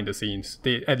was behind the scenes.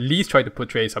 They at least tried to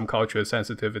portray some cultural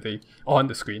sensitivity on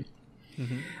the screen.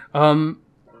 So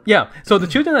the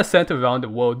children are sent around the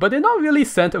world, but they're not really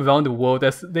sent around the world,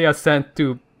 as they are sent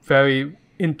to very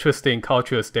interesting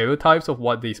cultural stereotypes of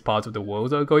what these parts of the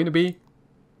world are going to be.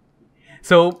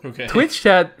 So Twitch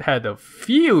chat had a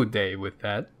field day with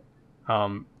that.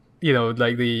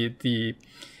 Like the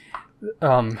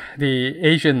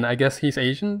Asian, I guess he's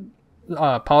Asian,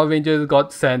 Power Rangers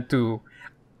got sent to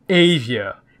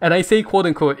Asia. And I say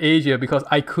quote-unquote Asia because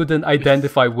I couldn't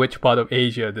identify which part of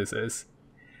Asia this is,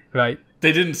 right?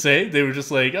 They didn't say. They were just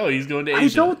like, oh, he's going to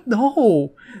Asia. I don't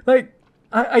know. Like,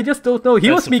 I just don't know. He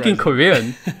That's was speaking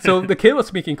surprising. Korean. So the kid was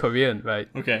speaking Korean, right?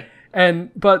 Okay.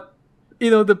 But,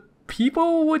 the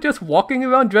people were just walking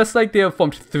around dressed like they're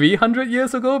from 300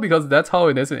 years ago because that's how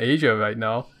it is in Asia right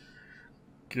now.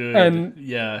 Good. And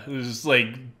yeah, it was just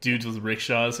like dudes with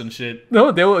rickshaws and shit.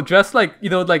 no, they were dressed like,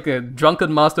 like a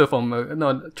drunken master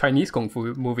from Chinese Kung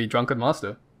Fu movie, Drunken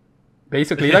Master.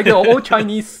 Basically, like the old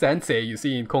Chinese sensei you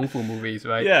see in Kung Fu movies,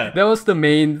 right? Yeah. That was the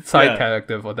main side Yeah.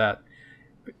 character for that.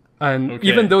 And Okay.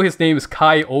 even though his name is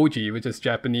Kai Oji, which is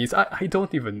Japanese, I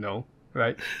don't even know,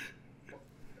 right?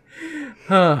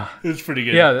 It's pretty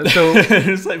good. Yeah, so...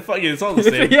 it's like, fuck it, it's all the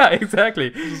same. yeah, exactly.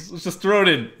 Let's just throw it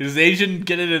in. It's Asian,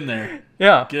 get it in there.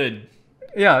 Yeah. Good.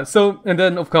 Yeah, so, and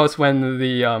then of course when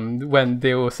when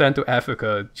they were sent to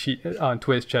Africa,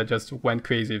 Twitch chat just went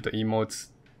crazy with the emotes,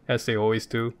 as they always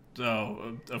do.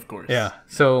 Oh, of course. Yeah,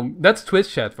 so that's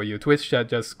Twitch chat for you. Twitch chat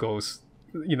just goes,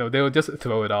 they'll just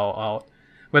throw it all out.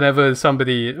 Whenever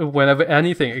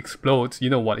anything explodes,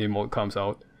 what emote comes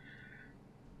out.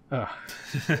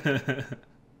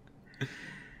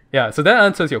 Yeah, so that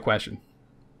answers your question.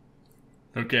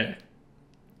 Okay.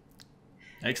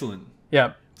 Excellent.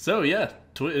 Yeah. So yeah,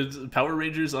 Power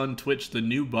Rangers on Twitch, the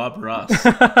new Bob Ross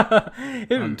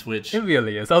on Twitch. It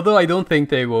really is. Although I don't think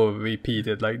they will repeat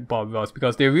it like Bob Ross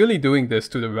because they're really doing this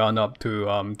to the run up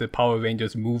to the Power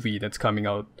Rangers movie that's coming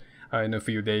out in a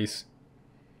few days.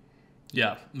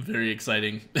 Yeah, very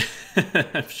exciting.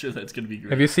 I'm sure that's gonna be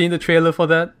great. Have you seen the trailer for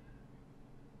that?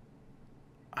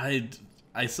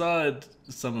 I saw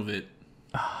some of it.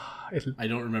 I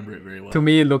don't remember it very well. To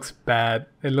me, it looks bad.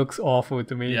 It looks awful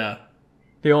to me. Yeah,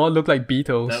 They all look like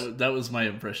Beatles. that was my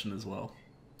impression as well.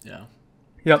 Yeah.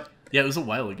 Yep. Yeah, it was a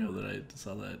while ago that I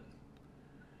saw that.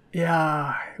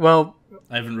 Yeah. Well,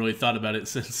 I haven't really thought about it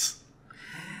since.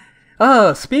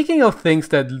 speaking of things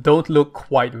that don't look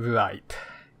quite right,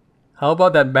 how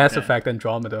about that Mass Okay. Effect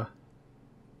Andromeda?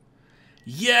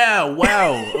 Yeah,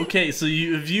 wow. Okay, so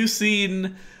have you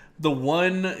seen the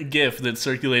one GIF that's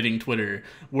circulating Twitter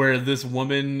where this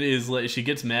woman is like, she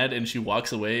gets mad and she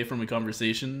walks away from a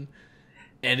conversation,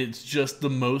 and it's just the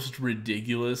most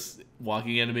ridiculous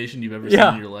walking animation you've ever seen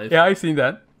in your life? Yeah, I've seen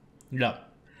that. Yeah.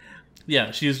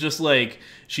 Yeah, she's just like,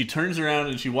 she turns around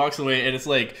and she walks away, and it's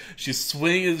like, she's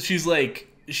swinging, she's like,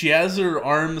 she has her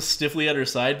arms stiffly at her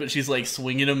side, but she's like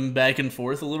swinging them back and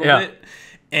forth a little Yeah. bit.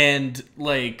 And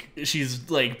like, she's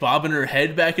like bobbing her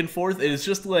head back and forth. And it's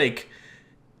just like,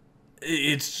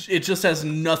 it just has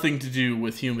nothing to do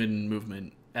with human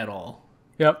movement at all.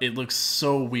 Yep. It looks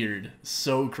so weird,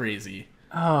 so crazy.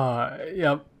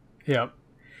 Yep.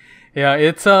 Yeah,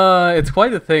 it's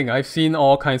quite a thing. I've seen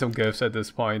all kinds of GIFs at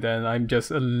this point, and I'm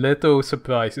just a little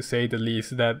surprised, to say the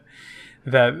least, that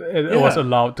it was Yeah.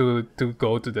 allowed to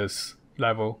go to this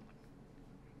level.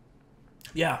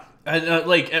 Yeah. And,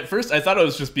 like, at first, I thought I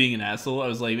was just being an asshole. I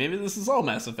was like, maybe this is all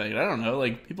Mass Effect. I don't know.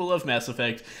 Like, people love Mass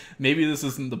Effect. Maybe this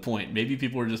isn't the point. Maybe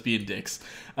people are just being dicks.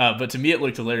 But to me, it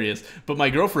looked hilarious. But my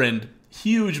girlfriend,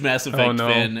 huge Mass Effect no.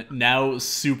 fan, now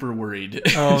super worried.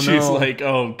 Oh, She's no. like,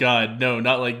 oh, God, no,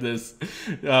 not like this.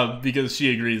 Because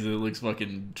she agrees that it looks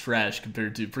fucking trash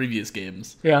compared to previous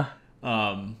games. Yeah.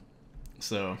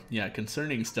 So, yeah,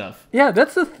 concerning stuff. Yeah,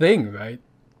 that's the thing, right?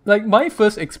 Like, my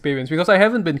first experience, because I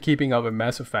haven't been keeping up with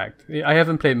Mass Effect. I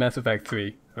haven't played Mass Effect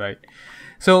 3, right?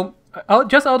 So,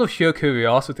 just out of sheer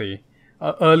curiosity,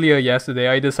 earlier yesterday,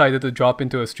 I decided to drop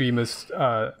into a stream just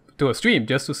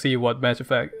to see what Mass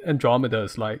Effect Andromeda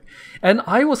is like. And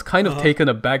I was kind of taken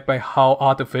aback by how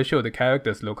artificial the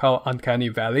characters look, how Uncanny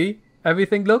Valley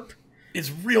everything looked. It's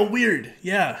real weird.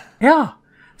 Yeah. Yeah.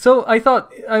 So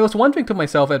I was wondering to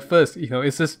myself at first,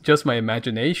 is this just my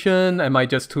imagination? Am I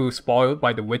just too spoiled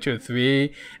by The Witcher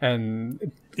 3?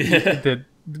 And did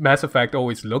Mass Effect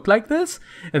always look like this?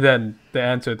 And then the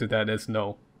answer to that is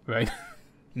no, right?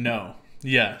 No.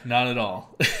 Yeah, not at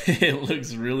all. It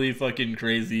looks really fucking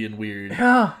crazy and weird.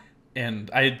 Yeah.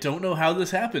 And I don't know how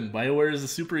this happened. BioWare is a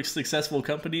super successful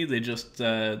company. They just,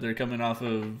 they're coming off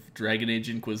of Dragon Age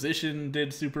Inquisition,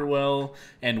 did super well,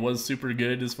 and was super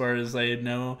good as far as I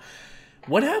know.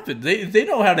 What happened? They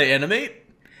know how to animate.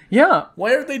 Yeah.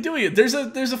 Why aren't they doing it? There's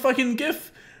a fucking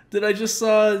GIF that I just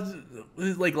saw,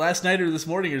 like last night or this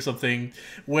morning or something,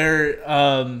 where,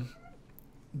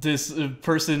 this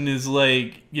person is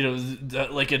like,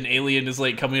 like an alien is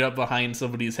like coming up behind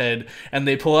somebody's head, and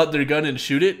they pull out their gun and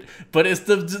shoot it, but it's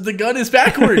the gun is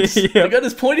backwards. Yep. The gun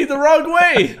is pointing the wrong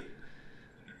way.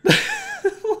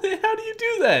 How do you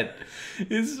do that?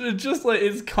 It's just like,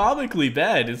 it's comically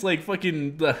bad. It's like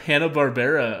fucking the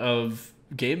Hanna-Barbera of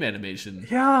game animation.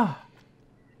 Yeah.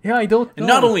 Yeah, I don't know. And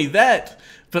not only that,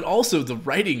 but also the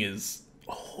writing is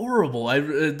horrible.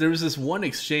 There was this one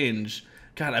exchange.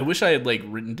 God, I wish I had like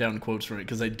written down quotes from it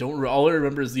because I don't. All I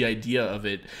remember is the idea of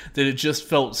it, that it just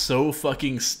felt so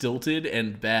fucking stilted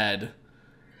and bad.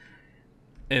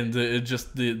 And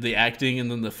the acting and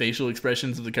then the facial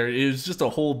expressions of the character, it was just a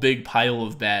whole big pile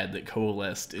of bad that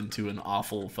coalesced into an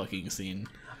awful fucking scene.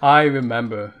 I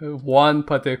remember one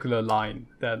particular line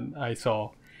that I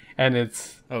saw, and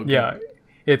it's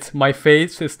it's "My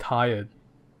face is tired."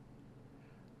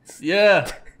 Yeah,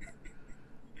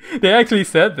 they actually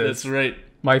said this. That's right.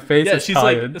 My face is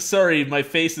tired. Yeah, she's like, sorry, my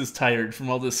face is tired from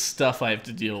all this stuff I have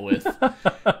to deal with.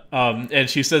 And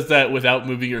she says that without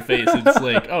moving her face. It's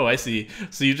like, oh, I see.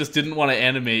 So you just didn't want to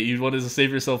animate. You wanted to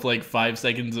save yourself like 5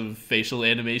 seconds of facial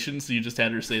animation, so you just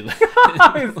had her say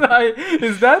that.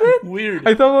 Is that it? Weird.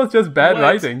 I thought it was just bad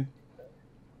writing.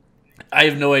 I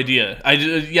have no idea.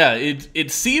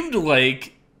 It seemed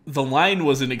like the line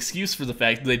was an excuse for the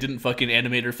fact that they didn't fucking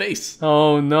animate her face.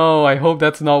 Oh no, I hope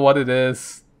that's not what it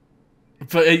is.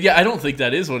 But yeah, I don't think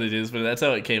that is what it is, but that's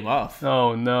how it came off.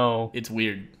 Oh no. It's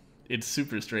weird. It's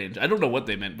super strange. I don't know what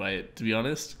they meant by it, to be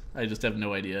honest. I just have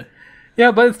no idea.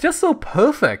 Yeah, but it's just so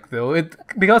perfect though.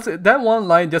 Because that one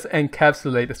line just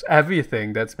encapsulates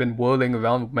everything that's been whirling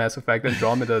around Mass Effect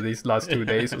Andromeda these last 2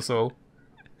 days or so.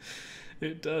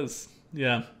 It does.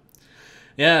 Yeah.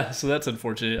 Yeah, so that's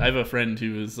unfortunate. I have a friend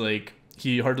who is like,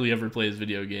 he hardly ever plays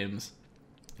video games.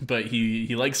 But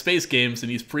he likes space games,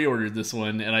 and he's pre-ordered this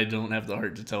one, and I don't have the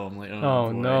heart to tell him, like,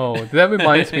 oh no. That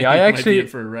reminds me, I actually... might be in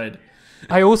for a ride.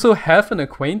 I also have an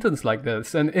acquaintance like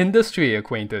this, an industry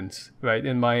acquaintance, right,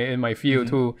 in my field,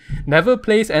 who never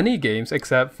plays any games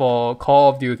except for Call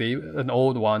of Duty, an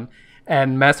old one,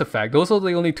 and Mass Effect. Those are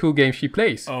the only 2 games she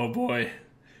plays. Oh boy.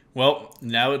 Well,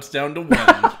 now it's down to 1.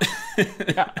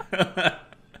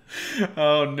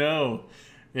 Oh no.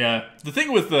 Yeah, the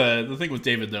thing with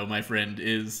David though, my friend,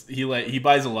 is he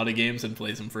buys a lot of games and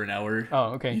plays them for an hour.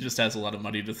 Oh, okay. He just has a lot of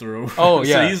money to throw. Oh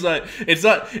yeah. So he's like, it's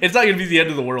not gonna be the end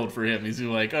of the world for him. He's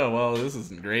like, oh well, this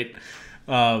isn't great.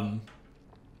 But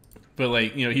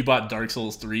like, you know, he bought Dark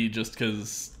Souls 3 just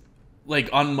because, like,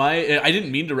 I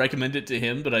didn't mean to recommend it to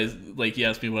him, but he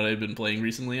asked me what I'd been playing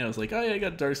recently. I was like, oh yeah, I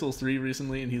got Dark Souls 3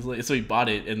 recently, and he's like, so he bought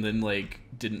it and then like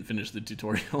didn't finish the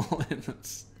tutorial, and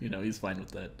that's, you know, he's fine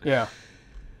with that. Yeah.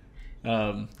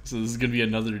 So this is gonna be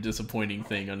another disappointing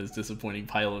thing on his disappointing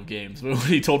pile of games. But when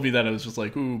he told me that, I was just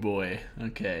like, "Ooh boy,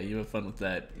 okay, you have fun with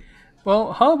that."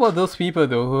 Well, how about those people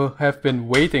though who have been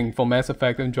waiting for Mass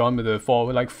Effect Andromeda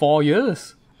for like 4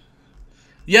 years?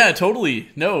 Yeah, totally.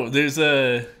 No, there's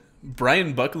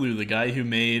Brian Bucklew, the guy who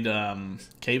made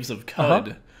Caves of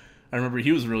Cud. I remember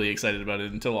he was really excited about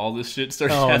it until all this shit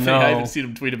started happening. No. I haven't seen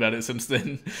him tweet about it since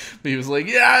then. But he was like,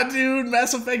 yeah, dude,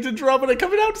 Mass Effect Andromeda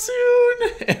coming out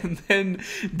soon. And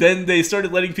then they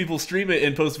started letting people stream it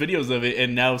and post videos of it.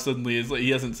 And now suddenly it's like,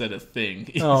 he hasn't said a thing.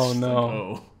 He's oh,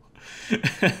 no. Like,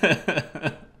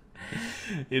 oh.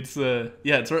 It's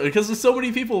because there's so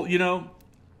many people, you know,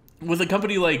 with a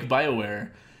company like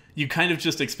BioWare, you kind of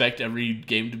just expect every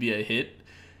game to be a hit.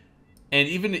 And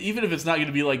even if it's not going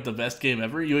to be like the best game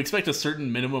ever, you expect a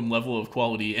certain minimum level of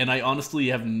quality. And I honestly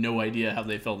have no idea how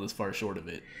they fell this far short of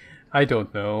it. I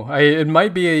don't know. It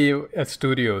might be a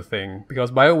studio thing,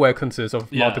 because BioWare consists of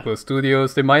multiple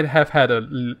studios. They might have had a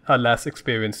less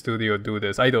experienced studio do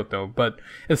this. I don't know. But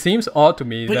it seems odd to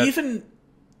me it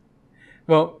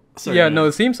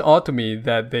seems odd to me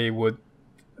that they would,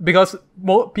 because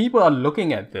more people are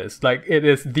looking at this like it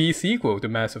is the sequel to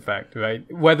Mass Effect, right?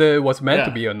 Whether it was meant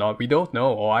to be or not, we don't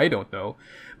know, or I don't know.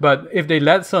 But if they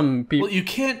let some people... Well, you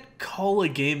can't call a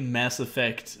game Mass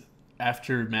Effect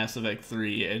after Mass Effect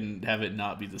 3 and have it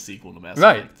not be the sequel to Mass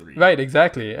Effect 3. Right,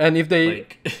 exactly. And if they...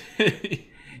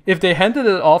 if they handed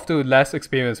it off to less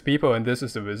experienced people and this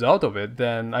is the result of it,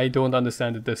 then I don't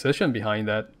understand the decision behind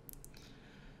that.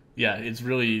 Yeah, it's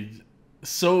really...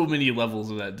 So many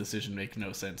levels of that decision make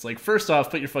no sense. Like, first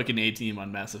off, put your fucking A-team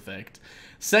on Mass Effect.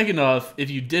 Second off, if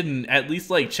you didn't, at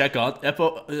least like check up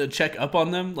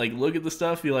on them. Like, look at the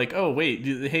stuff. Be like, oh wait,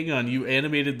 hang on, you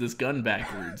animated this gun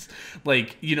backwards.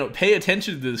 Like, you know, pay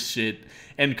attention to this shit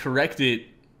and correct it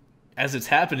as it's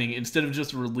happening instead of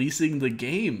just releasing the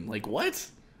game. Like,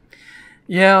 what?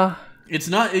 Yeah. It's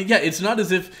not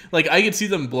as if, like, I could see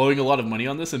them blowing a lot of money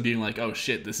on this and being like, oh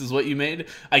shit, this is what you made.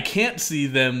 I can't see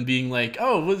them being like,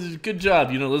 oh, well, good job,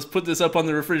 you know, let's put this up on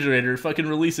the refrigerator, fucking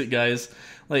release it, guys.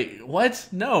 Like, what?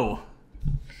 No.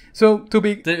 So,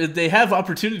 they have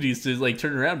opportunities to, like,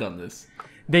 turn around on this.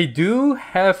 They do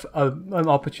have an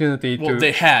opportunity to... Well,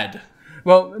 they had.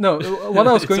 Well, no, what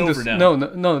I was going to... now.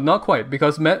 No, not quite,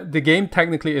 because the game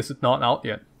technically is not out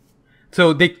yet.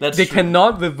 So they That's they true.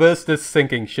 cannot reverse this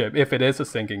sinking ship if it is a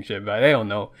sinking ship, right? I don't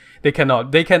know. They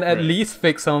cannot. They can at Right. least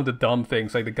fix some of the dumb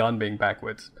things like the gun being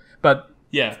backwards. But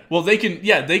Yeah, well, they can.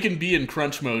 Yeah, they can be in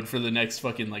crunch mode for the next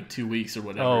fucking like 2 weeks or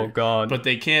whatever. oh god, But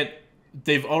they can't.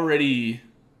 They've already.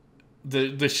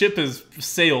 The ship has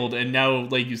sailed, and now,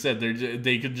 like you said,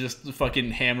 they could just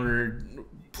fucking hammer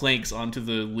planks onto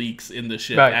the leaks in the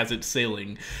ship Right. as it's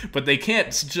sailing. But they can't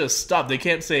just stop. They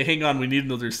can't say, "Hang on, we need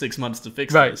another 6 months to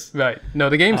fix right, this," right. No,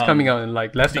 the game's coming out in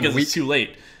like less than a because week. it's too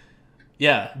late.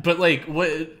 Yeah, but like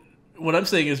what I'm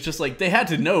saying is just like they had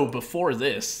to know before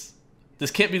this. This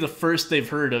can't be the first they've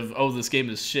heard of, oh, this game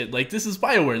is shit. Like, this is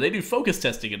BioWare. They do focus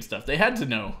testing and stuff. They had to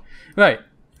know. Right.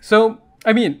 So,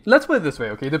 I mean, let's put it this way,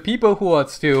 okay? The people who are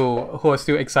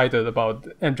still excited about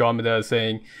Andromeda are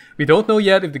saying, we don't know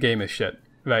yet if the game is shit,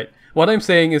 right? What I'm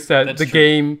saying is that That's the true.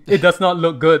 game, it does not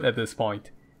look good at this point.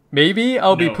 Maybe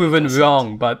I'll be No, it proven doesn't.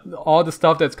 wrong, but all the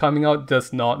stuff that's coming out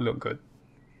does not look good.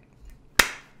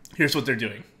 Here's what they're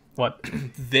doing. What?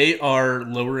 They are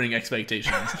lowering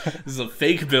expectations. This is a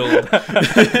fake build.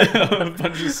 A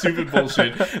bunch of stupid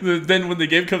bullshit. Then when the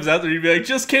game comes out, they're going to be like,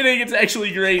 just kidding, it's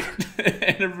actually great.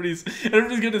 And everybody's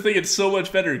going to think it's so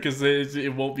much better because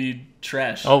it won't be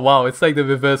trash. Oh wow, it's like the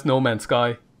reverse No Man's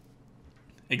Sky.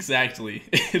 Exactly.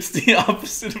 It's the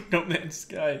opposite of No Man's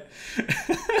Sky.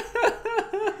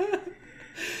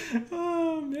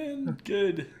 Oh, man.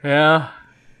 Good. Yeah.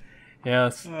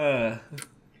 Yes.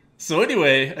 So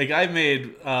anyway, a guy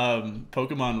made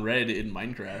Pokemon Red in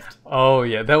Minecraft. Oh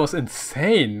yeah, that was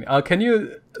insane. Can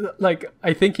you, like,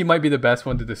 I think you might be the best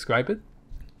one to describe it.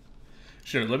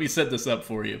 Sure, let me set this up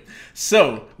for you.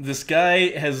 So, this guy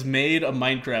has made a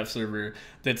Minecraft server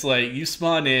that's like, you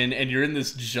spawn in and you're in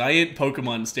this giant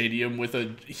Pokemon stadium with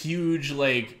a huge,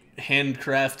 like,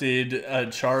 handcrafted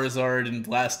Charizard and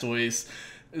Blastoise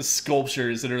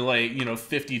sculptures that are like,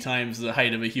 50 times the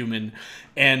height of a human.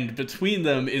 And between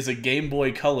them is a Game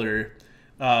Boy Color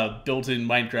built in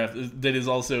Minecraft that is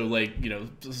also like,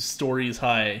 stories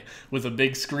high with a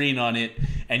big screen on it.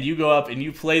 And you go up and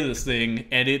you play this thing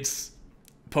and it's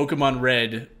Pokemon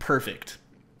Red perfect.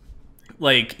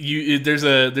 Like there's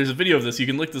a video of this. You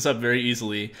can look this up very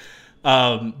easily.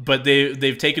 But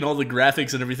they've taken all the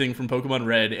graphics and everything from Pokemon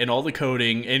Red and all the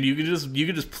coding, and you can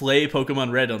just play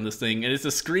Pokemon Red on this thing, and it's a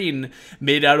screen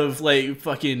made out of like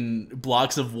fucking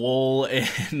blocks of wool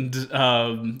and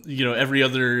every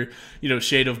other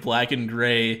shade of black and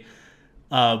gray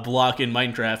block in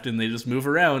Minecraft, and they just move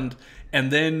around, and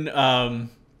then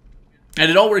and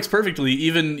it all works perfectly.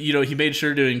 Even, he made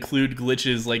sure to include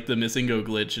glitches like the Missingo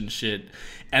glitch and shit.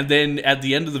 And then at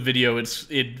the end of the video, it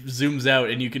zooms out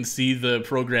and you can see the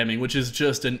programming, which is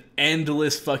just an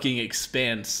endless fucking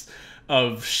expanse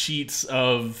of sheets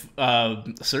of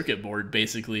circuit board,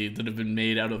 basically, that have been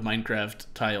made out of Minecraft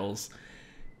tiles.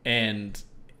 And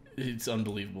it's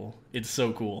unbelievable. It's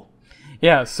so cool.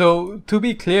 Yeah, so to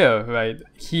be clear, right,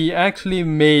 he actually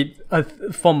made,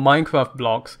 from Minecraft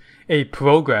blocks, a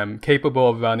program capable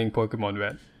of running Pokemon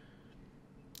Red.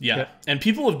 Yeah, and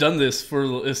people have done this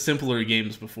for simpler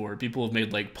games before. People have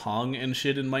made like Pong and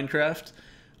shit in Minecraft,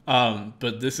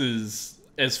 but this is,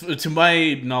 as to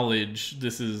my knowledge,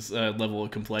 this is a level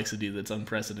of complexity that's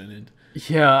unprecedented.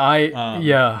 Yeah,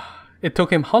 yeah. It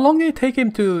took him. How long did it take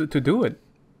him to do it?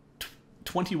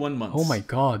 21 months. Oh my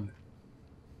god.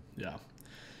 Yeah,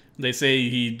 they say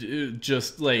he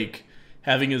just like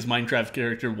having his Minecraft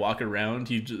character walk around.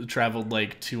 He traveled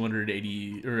like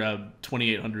 280 or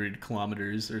 2,800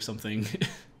 kilometers or something.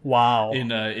 Wow.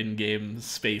 in game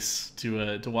space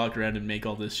to walk around and make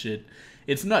all this shit.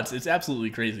 It's nuts. It's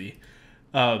absolutely crazy.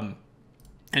 And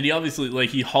he obviously, like,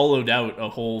 he hollowed out a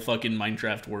whole fucking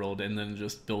Minecraft world and then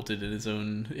just built it in his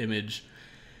own image.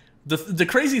 The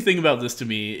crazy thing about this to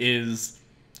me is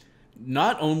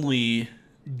not only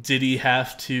did he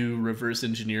have to reverse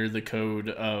engineer the code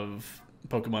of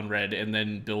Pokemon Red and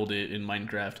then build it in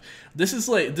Minecraft. This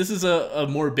is a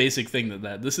more basic thing than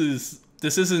that. This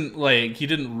isn't like he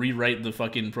didn't rewrite the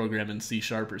fucking program in C#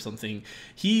 or something.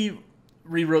 He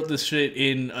rewrote this shit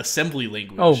in assembly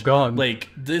language. Oh god. Like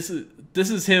this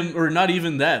is him, or not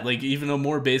even that, like even a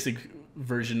more basic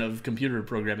version of computer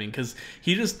programming, because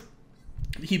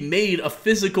he made a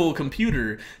physical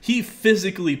computer. He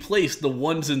physically placed the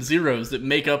ones and zeros that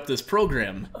make up this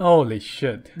program. Holy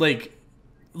shit. Like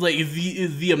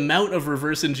the amount of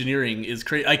reverse engineering is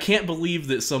crazy. I can't believe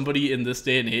that somebody in this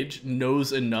day and age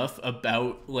knows enough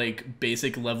about like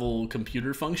basic level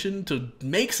computer function to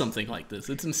make something like this.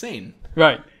 It's insane.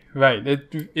 Right.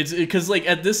 It's because like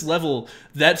at this level,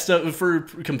 that stuff for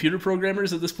computer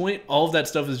programmers at this point, all of that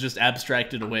stuff is just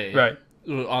abstracted away. Right.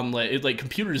 on like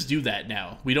computers do that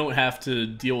now. We don't have to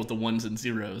deal with the ones and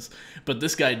zeros, but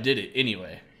this guy did it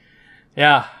anyway.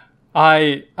 Yeah.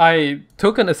 I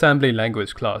took an assembly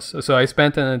language class, so I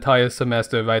spent an entire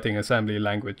semester writing assembly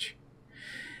language.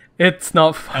 It's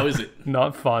not fun. How is it?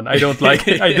 Not fun. I don't like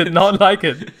it. I did not like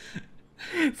it.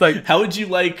 It's like, how would you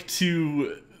like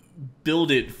to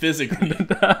build it physically?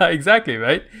 exactly,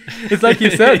 right? It's like you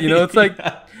said, it's like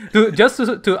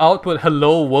to output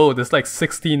hello world, it's like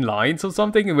 16 lines or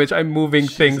something in which I'm moving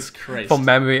things from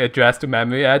memory address to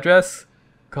memory address.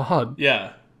 God.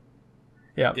 Yeah.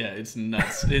 Yeah. Yeah, it's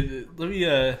nuts. Let me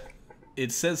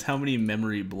it says how many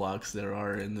memory blocks there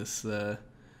are in this where'd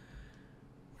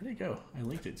it go? I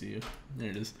linked it to you. There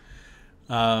it is.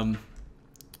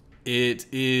 It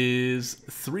is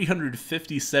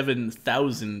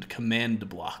 357,000 command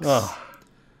blocks. Oh.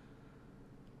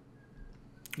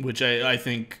 Which I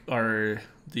think are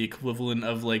the equivalent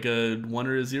of like a 1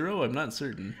 or a 0. I'm not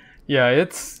certain. Yeah,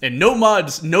 it's... And no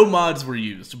mods were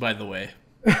used, by the way.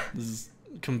 This is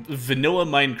vanilla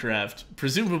Minecraft,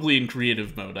 presumably in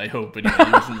creative mode, I hope. Anyway,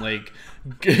 it wasn't like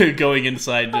going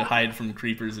inside to hide from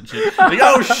creepers and shit. Like,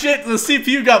 oh shit, the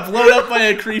CPU got blown up by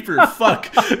a creeper.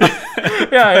 Fuck.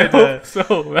 Yeah, I hope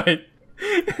so, right?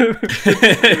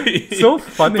 It's so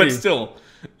funny. But still.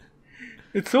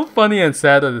 It's so funny and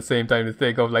sad at the same time to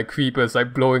think of like creepers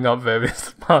like blowing up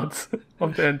various parts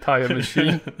of the entire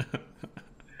machine.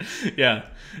 Yeah.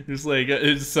 It's like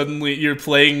suddenly you're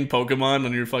playing Pokemon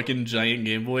on your fucking giant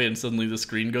Game Boy and suddenly the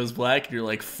screen goes black and you're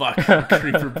like, fuck, a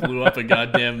creeper blew up a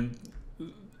goddamn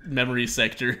memory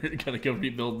sector. Gotta go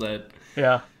rebuild that.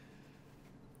 Yeah.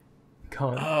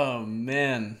 God. Oh,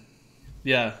 man.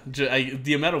 Yeah.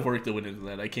 The amount of work that went into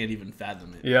that, I can't even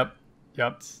fathom it. Yep.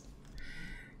 It's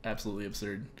absolutely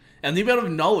absurd. And the amount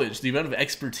of knowledge, the amount of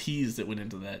expertise that went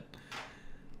into that.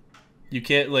 You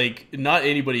can't, like, not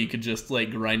anybody could just,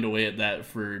 like, grind away at that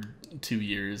for 2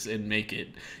 years and make it.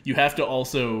 You have to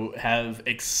also have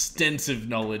extensive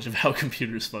knowledge of how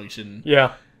computers function.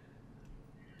 Yeah.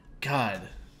 God.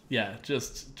 Yeah,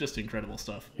 just incredible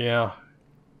stuff. Yeah.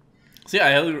 So yeah,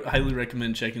 I highly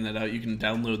recommend checking that out. You can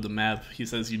download the map. He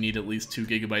says you need at least 2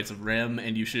 gigabytes of RAM,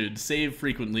 and you should save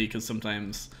frequently, because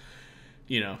sometimes,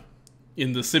 in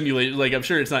the simulation, like, I'm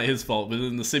sure it's not his fault, but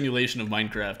in the simulation of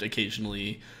Minecraft,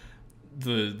 occasionally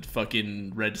the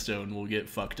fucking redstone will get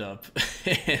fucked up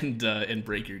and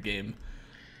break your game.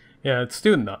 Yeah, it's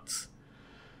still nuts.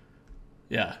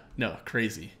 Yeah, no,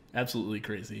 crazy. Absolutely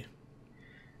crazy.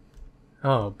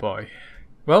 Oh boy.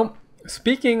 Well,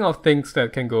 speaking of things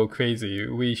that can go crazy,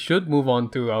 we should move on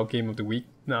to our game of the week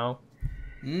now.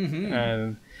 Mm-hmm.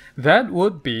 And that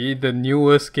would be the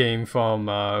newest game from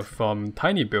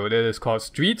Tiny Build. It is called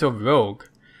Streets of Rogue.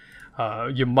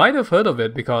 You might have heard of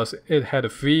it because it had a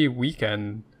free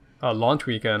weekend, launch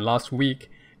weekend last week.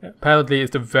 Apparently,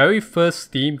 it's the very first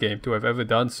Steam game to have ever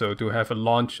done so, to have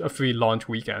a free launch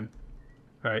weekend,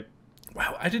 right?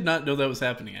 Wow, I did not know that was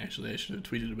happening, actually. I should have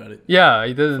tweeted about it. Yeah,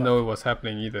 I didn't know it was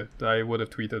happening either. I would have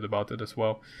tweeted about it as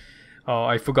well.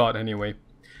 I forgot anyway.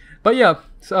 But yeah,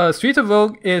 Streets of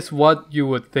Rogue is what you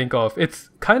would think of.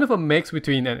 It's kind of a mix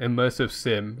between an immersive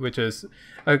sim, which is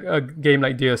a game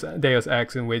like Deus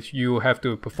Ex, in which you have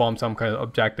to perform some kind of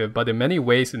objective, but there are many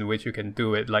ways in which you can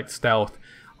do it, like stealth,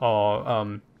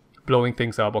 or blowing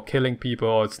things up, or killing people,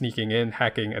 or sneaking in,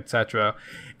 hacking, etc.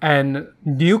 And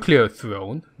Nuclear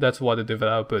Throne, that's what the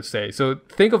developers say. So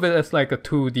think of it as like a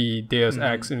 2D Deus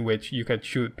Ex in which you can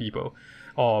shoot people,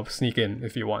 or sneak in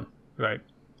if you want, right?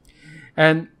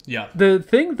 And yeah, the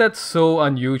thing that's so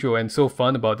unusual and so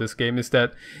fun about this game is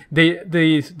that the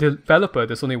developer,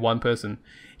 there's only one person,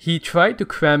 he tried to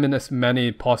cram in as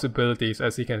many possibilities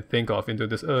as he can think of into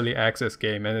this early access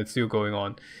game, and it's still going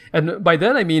on. And by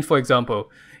that I mean, for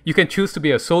example, you can choose to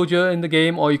be a soldier in the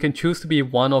game, or you can choose to be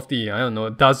one of the, a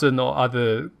dozen or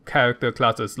other character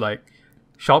classes like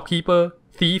shopkeeper,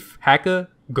 thief, hacker,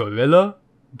 gorilla,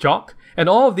 jock. And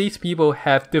all of these people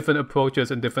have different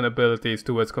approaches and different abilities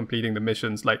towards completing the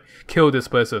missions, like kill this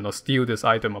person or steal this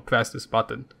item or press this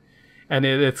button. And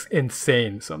it's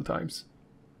insane sometimes.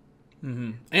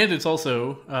 Mm-hmm. And it's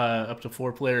also up to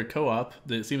 4-player co-op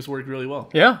that seems to work really well.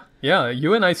 Yeah,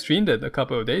 you and I streamed it a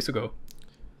couple of days ago.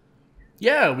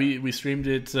 Yeah, we streamed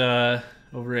it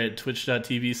over at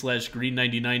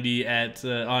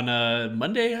twitch.tv/green9090 on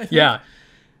Monday, I think. Yeah.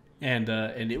 And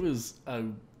it was a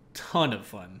ton of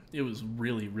fun. It was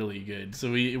really, really good.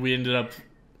 So we ended up,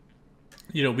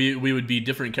 we would be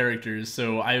different characters.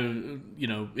 So I,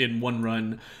 in one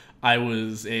run, I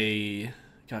was a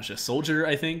soldier,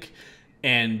 I think,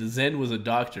 and Zen was a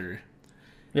doctor.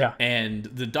 Yeah. And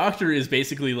the doctor is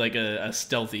basically like a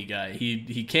stealthy guy.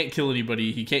 He can't kill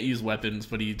anybody. He can't use weapons,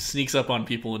 but he sneaks up on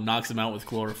people and knocks them out with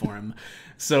chloroform.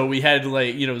 So we had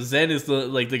like, you know, Zen is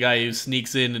the guy who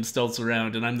sneaks in and stealths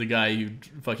around, and I'm the guy who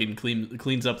fucking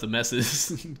cleans up the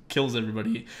messes, kills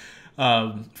everybody.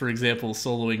 For example,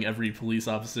 soloing every police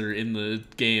officer in the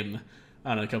game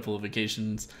on a couple of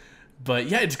occasions. But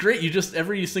yeah, it's great. You just,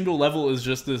 every single level is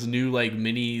just this new like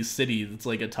mini city that's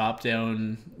like a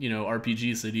top-down, you know,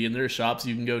 RPG city, and there are shops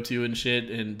you can go to and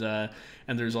shit, and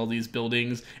there's all these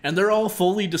buildings, and they're all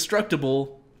fully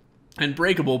destructible and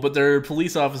breakable, but there are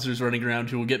police officers running around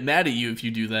who will get mad at you if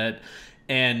you do that.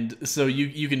 And so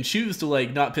you can choose to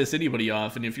like not piss anybody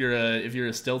off, and if you're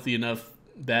a stealthy enough,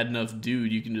 bad enough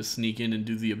dude, you can just sneak in and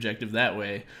do the objective that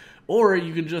way. Or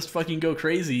you can just fucking go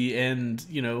crazy and,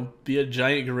 you know, be a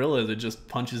giant gorilla that just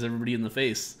punches everybody in the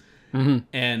face. Mm-hmm.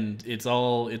 And it's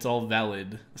all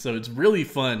valid. So it's really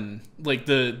fun. Like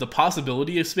the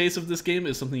possibility of space of this game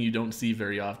is something you don't see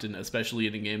very often, especially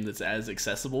in a game that's as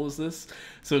accessible as this.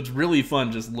 So it's really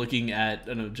fun just looking at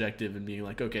an objective and being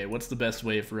like, okay, what's the best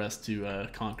way for us to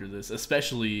conquer this?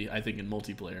 Especially, I think, in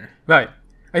multiplayer. Right.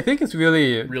 I think it's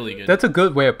really good. That's a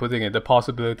good way of putting it, the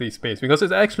possibility space, because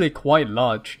it's actually quite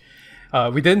large.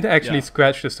 We didn't actually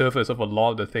scratch the surface of a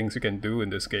lot of the things you can do in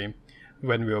this game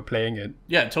when we were playing it.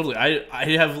 Yeah, totally. I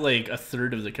have like a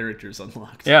third of the characters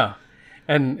unlocked. Yeah,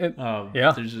 and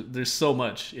there's so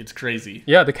much. It's crazy.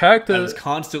 Yeah, the character. I was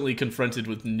constantly confronted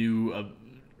with new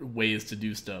ways to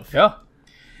do stuff.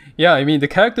 Yeah. I mean, the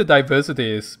character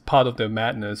diversity is part of the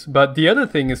madness, but the other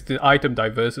thing is the item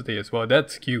diversity as well.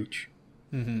 That's huge,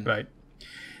 right?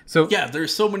 So yeah,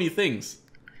 there's so many things.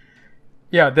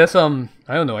 Yeah, there's I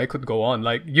don't know, I could go on.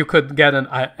 Like, you could get an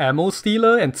ammo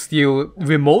stealer and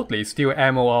remotely steal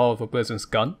ammo out of a person's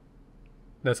gun.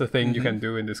 That's a thing you can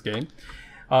do in this game.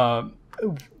 One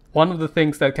of the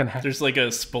things that can happen... There's like a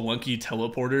Spelunky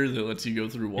teleporter that lets you go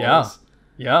through walls.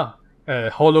 Yeah. A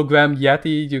hologram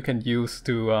Yeti you can use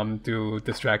to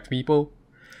distract people.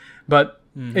 But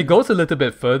it goes a little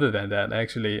bit further than that,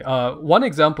 actually. One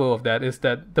example of that is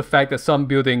that the fact that some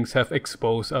buildings have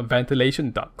exposed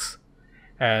ventilation ducts.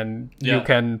 And you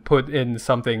can put in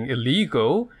something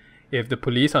illegal if the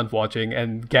police aren't watching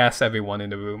and gas everyone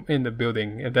in the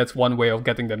building. And that's one way of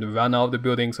getting them to run out of the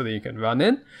building so that you can run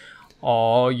in.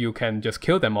 Or you can just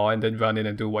kill them all and then run in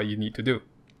and do what you need to do.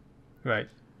 Right.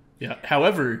 Yeah.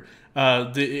 However,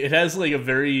 it has like a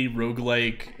very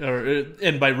roguelike,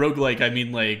 and by roguelike I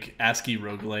mean like ASCII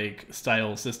roguelike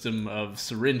style system of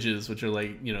syringes, which are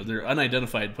like, you know, they're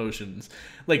unidentified potions,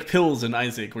 like pills in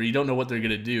Isaac, where you don't know what they're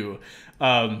gonna do.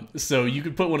 So you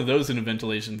could put one of those in a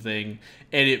ventilation thing,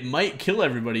 and it might kill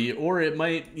everybody, or it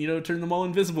might, you know, turn them all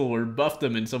invisible or buff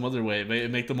them in some other way. It might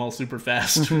make them all super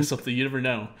fast or something. You never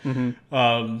know.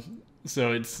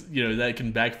 So it's, you know, that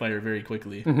can backfire very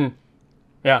quickly.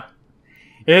 Yeah.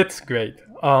 It's great.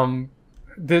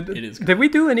 Did we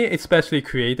do any especially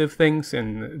creative things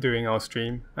during our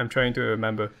stream? I'm trying to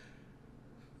remember.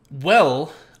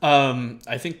 Well,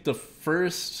 I think the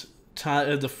first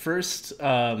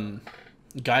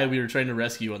guy we were trying to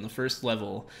rescue on the first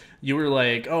level, you were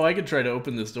like, "Oh, I could try to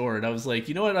open this door," and I was like,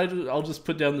 "You know what? I'll just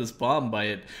put down this bomb by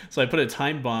it." So I put a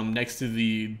time bomb next to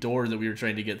the door that we were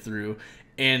trying to get through,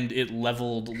 and it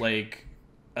leveled like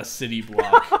a city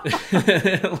block.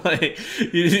 Like,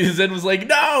 Zen was like,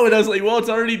 "No," and I was like, "Well, it's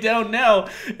already down now."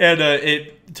 And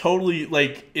it totally,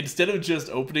 like, instead of just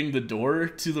opening the door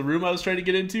to the room I was trying to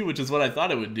get into, which is what I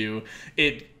thought it would do,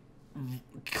 it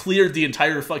cleared the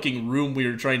entire fucking room we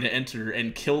were trying to enter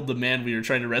and killed the man we were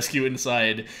trying to rescue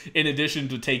inside, in addition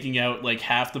to taking out like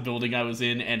half the building I was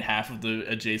in and half of the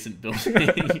adjacent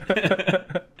building.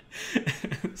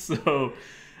 So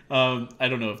I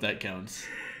don't know if that counts,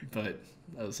 but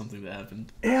that was something that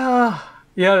happened.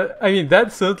 Yeah, I mean,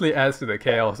 that certainly adds to the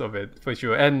chaos of it, for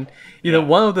sure. And, you know,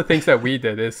 one of the things that we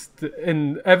did is,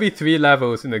 in every 3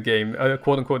 levels in the game, a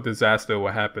quote-unquote disaster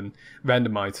will happen,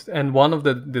 randomized. And one of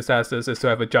the disasters is to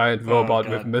have a giant robot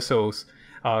with missiles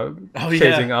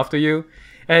chasing after you.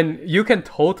 And you can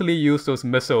totally use those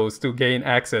missiles to gain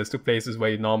access to places where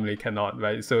you normally cannot,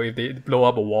 right? So if they blow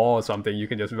up a wall or something, you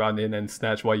can just run in and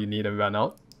snatch what you need and run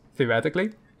out,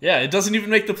 theoretically. Yeah, it doesn't even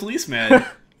make the police mad.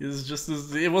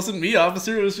 It wasn't me,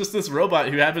 officer. It was just this robot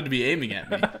who happened to be aiming at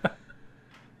me.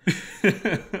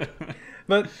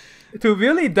 But to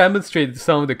really demonstrate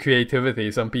some of the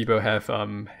creativity some people have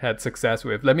had success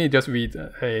with, let me just read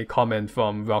a comment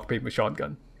from Rock Paper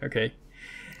Shotgun. Okay.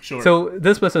 Sure. So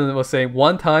this person was saying,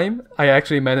 one time I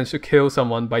actually managed to kill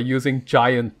someone by using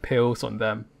giant pills on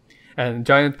them. And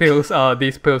giant pills are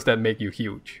these pills that make you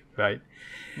huge, right?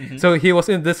 So he was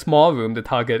in this small room, the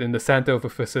target, in the center of a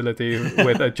facility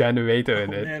with a generator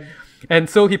in it. Man. And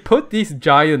so he put these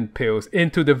giant pills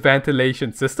into the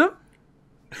ventilation system.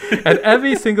 And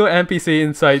every single NPC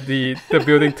inside the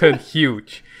building turned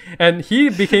huge. And he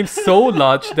became so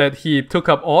large that he took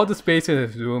up all the space in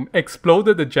his room,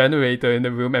 exploded the generator in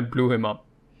the room, and blew him up.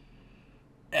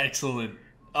 Excellent.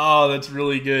 Oh, that's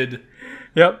really good.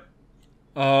 Yep.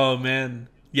 Oh man.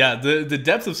 Yeah, the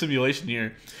depth of simulation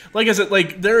here. Like I said,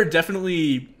 like there are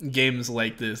definitely games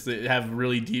like this that have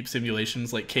really deep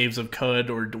simulations, like Caves of Cud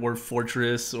or Dwarf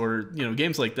Fortress, or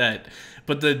games like that.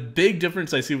 But the big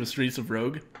difference I see with Streets of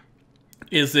Rogue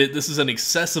is that this is an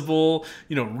accessible,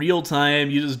 real time.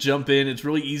 You just jump in. It's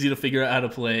really easy to figure out how to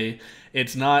play.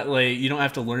 It's not like you don't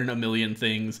have to learn a million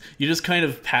things. You just kind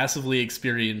of passively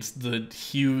experience the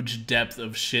huge depth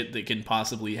of shit that can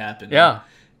possibly happen. Yeah.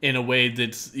 In a way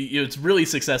that's it's really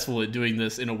successful at doing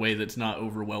this in a way that's not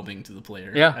overwhelming to the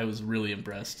player. Yeah. I was really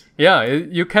impressed. Yeah,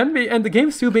 you can be, and the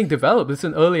game's still being developed. It's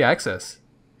in early access.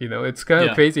 It's kind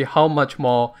of crazy how much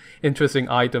more interesting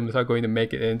items are going to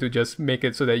make it in to just make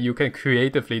it so that you can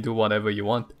creatively do whatever you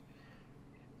want.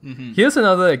 Here's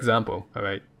another example, all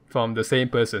right, from the same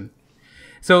person.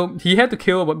 So he had to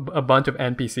kill a bunch of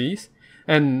NPCs.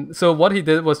 And so what he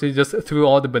did was he just threw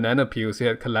all the banana peels he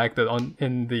had collected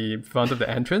in the front of the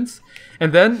entrance.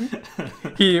 And then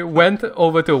he went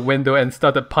over to a window and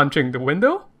started punching the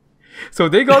window. So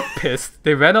they got pissed.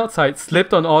 They ran outside,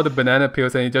 slipped on all the banana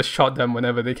peels, and he just shot them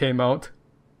whenever they came out.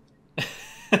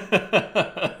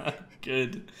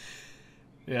 Good.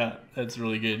 Yeah, that's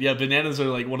really good. Yeah, bananas are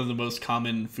like one of the most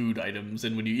common food items,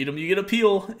 and when you eat them, you get a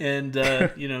peel, and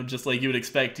just like you would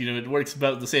expect, it works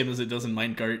about the same as it does in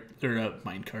Mario Kart.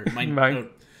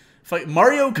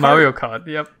 Mario Kart,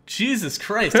 yep. Jesus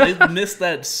Christ, I missed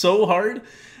that so hard.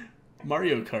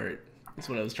 Mario Kart. That's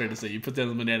what I was trying to say. You put down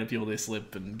the banana peel, they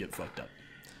slip and get fucked up.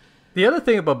 The other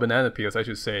thing about banana peels, I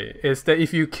should say, is that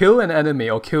if you kill an enemy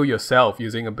or kill yourself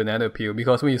using a banana peel,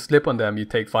 because when you slip on them, you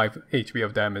take 5 HP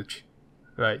of damage.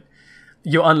 Right,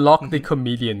 you unlock the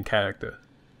comedian character.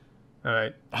 All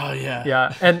right. Oh yeah.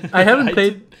 Yeah, and I haven't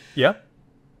played. Yeah.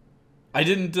 I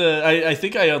didn't. I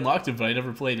think I unlocked him, but I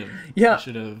never played him. Yeah. I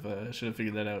should have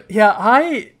figured that out. Yeah,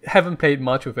 I haven't played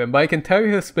much with him, but I can tell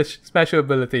you his special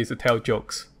ability is to tell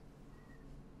jokes.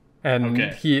 And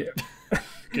he.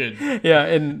 Good. Yeah,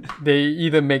 and they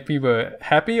either make people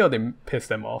happy or they piss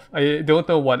them off. I don't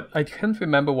know what, I can't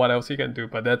remember what else he can do,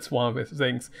 but that's one of his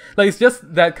things. Like, it's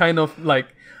just that kind of,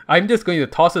 like, I'm just going to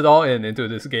toss it all into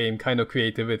this game kind of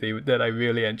creativity that I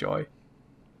really enjoy.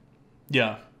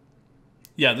 Yeah.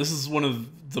 Yeah, this is one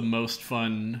of the most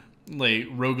fun, like,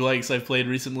 roguelikes I've played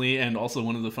recently, and also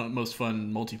one of the most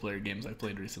fun multiplayer games I've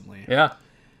played recently. Yeah.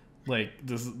 Like,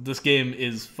 this game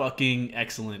is fucking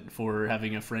excellent for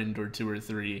having a friend or 2 or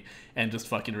 3 and just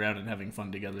fucking around and having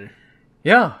fun together.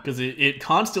 Yeah. Because it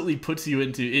constantly puts you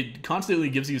into... It constantly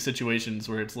gives you situations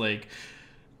where it's like,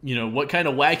 what kind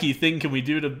of wacky thing can we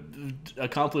do to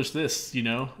accomplish this,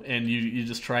 And you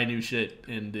just try new shit,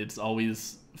 and it's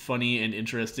always funny and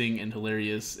interesting and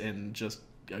hilarious and just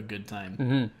a good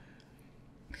time.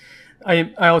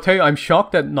 I'll tell you, I'm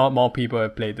shocked that not more people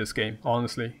have played this game,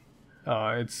 honestly.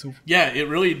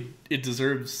 It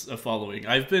deserves a following.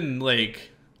 I've been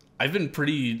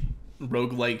pretty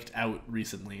rogueliked out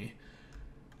recently,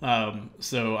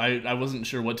 so I wasn't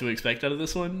sure what to expect out of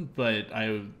this one, but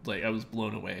I was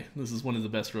blown away. This is one of the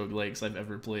best roguelikes I've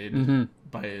ever played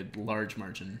by a large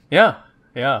margin. Yeah,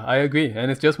 I agree, and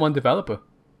it's just one developer.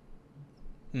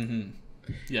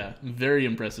 Yeah, very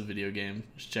impressive video game.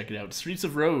 Just check it out. Streets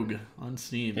of Rogue on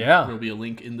Steam. Yeah, there'll be a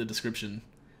link in the description.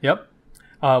 Yep.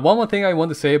 One more thing I want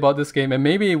to say about this game, and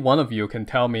maybe one of you can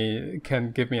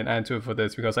give me an answer for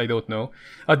this because I don't know.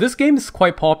 This game is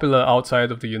quite popular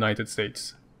outside of the United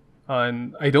States,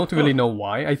 and I don't really know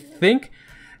why. I think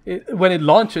when it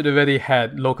launched, it already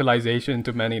had localization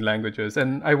into many languages,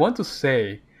 and I want to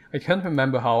say, I can't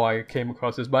remember how I came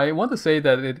across this, but I want to say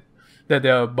that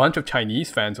there are a bunch of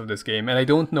Chinese fans of this game, and I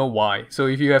don't know why. So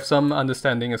if you have some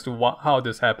understanding as to how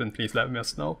this happened, please let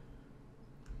us know.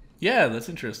 Yeah, that's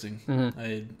interesting.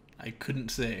 I couldn't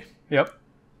say. Yep.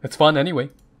 It's fun anyway.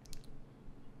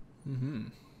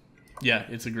 Yeah,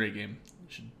 it's a great game.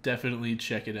 You should definitely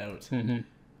check it out.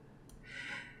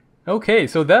 Okay,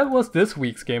 so that was this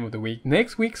week's Game of the Week.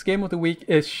 Next week's Game of the Week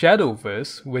is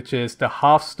Shadowverse, which is the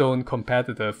Hearthstone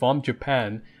competitor from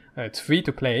Japan. It's free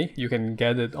to play. You can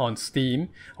get it on Steam,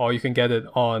 or you can get it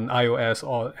on iOS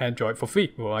or Android for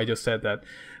free. Well, I just said that.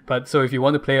 But so if you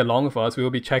want to play along with us, we'll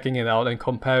be checking it out and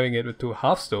comparing it to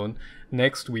Hearthstone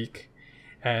next week.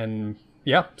 And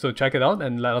yeah, so check it out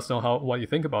and let us know what you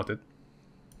think about it.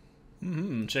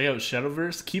 Check out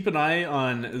Shadowverse. Keep an eye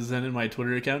on Zen and my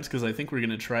Twitter accounts because I think we're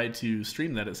gonna try to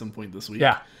stream that at some point this week.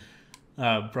 Yeah.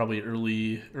 Probably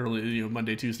early,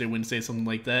 Monday, Tuesday, Wednesday, something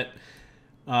like that.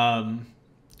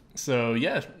 So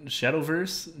yeah,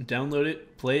 Shadowverse, download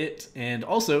it, play it, and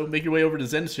also make your way over to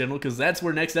Zen's channel because that's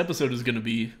where next episode is going to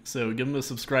be. So give him a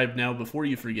subscribe now before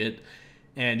you forget,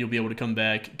 and you'll be able to come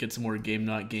back, get some more Game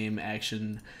Not Game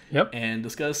action, and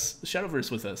discuss Shadowverse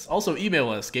with us. Also, email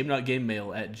us,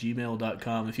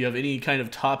 GameNotGameMail@gmail.com. If you have any kind of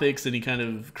topics, any kind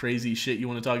of crazy shit you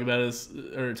want to talk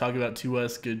about to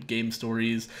us, good game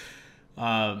stories,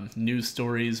 news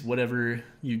stories, whatever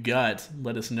you got,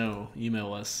 let us know.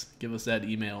 Email us, give us that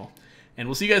email, and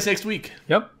we'll see you guys next week.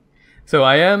 Yep. So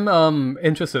I am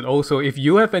interested also if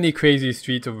you have any crazy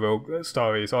Streets of Rogue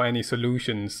stories or any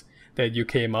solutions that you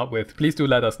came up with, please do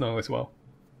let us know as well.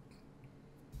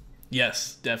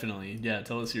 Yes, definitely. Yeah,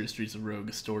 tell us your Streets of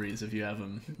Rogue stories if you have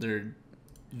them. They're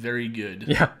very good.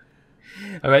 Yeah.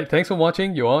 Alright, thanks for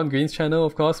watching. You're on Green's channel,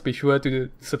 of course. Be sure to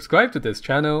subscribe to this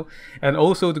channel and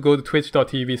also to go to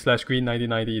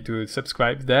twitch.tv/green9090 to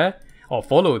subscribe there or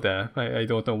follow there. I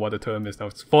don't know what the term is now.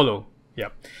 It's follow. Yeah.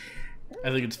 I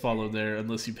think it's follow there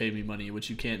unless you pay me money, which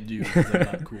you can't do because I'm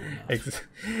not cool enough.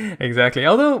 Exactly.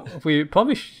 Although we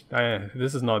probably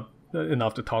this is not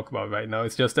enough to talk about right now.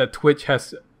 It's just that Twitch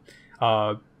has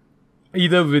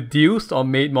either reduced or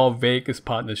made more vague its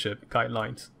partnership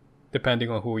guidelines, depending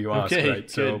on who you ask, right?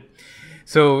 Good.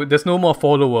 So there's no more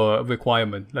follower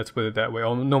requirement, let's put it that way,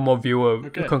 or no more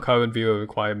concurrent viewer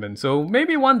requirement. So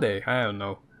maybe one day, I don't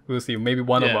know. We'll see. Maybe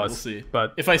one of us. We'll see.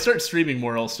 But if I start streaming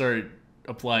more, I'll start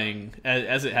applying.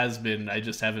 As it has been, I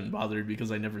just haven't bothered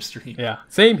because I never stream. Yeah,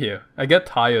 same here. I get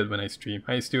tired when I stream.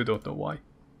 I still don't know why.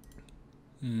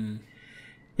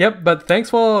 Yep, but thanks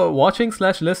for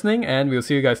watching/listening, and we'll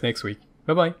see you guys next week.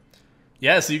 Bye-bye.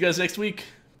 Yeah, see you guys next week.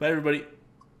 Bye, everybody.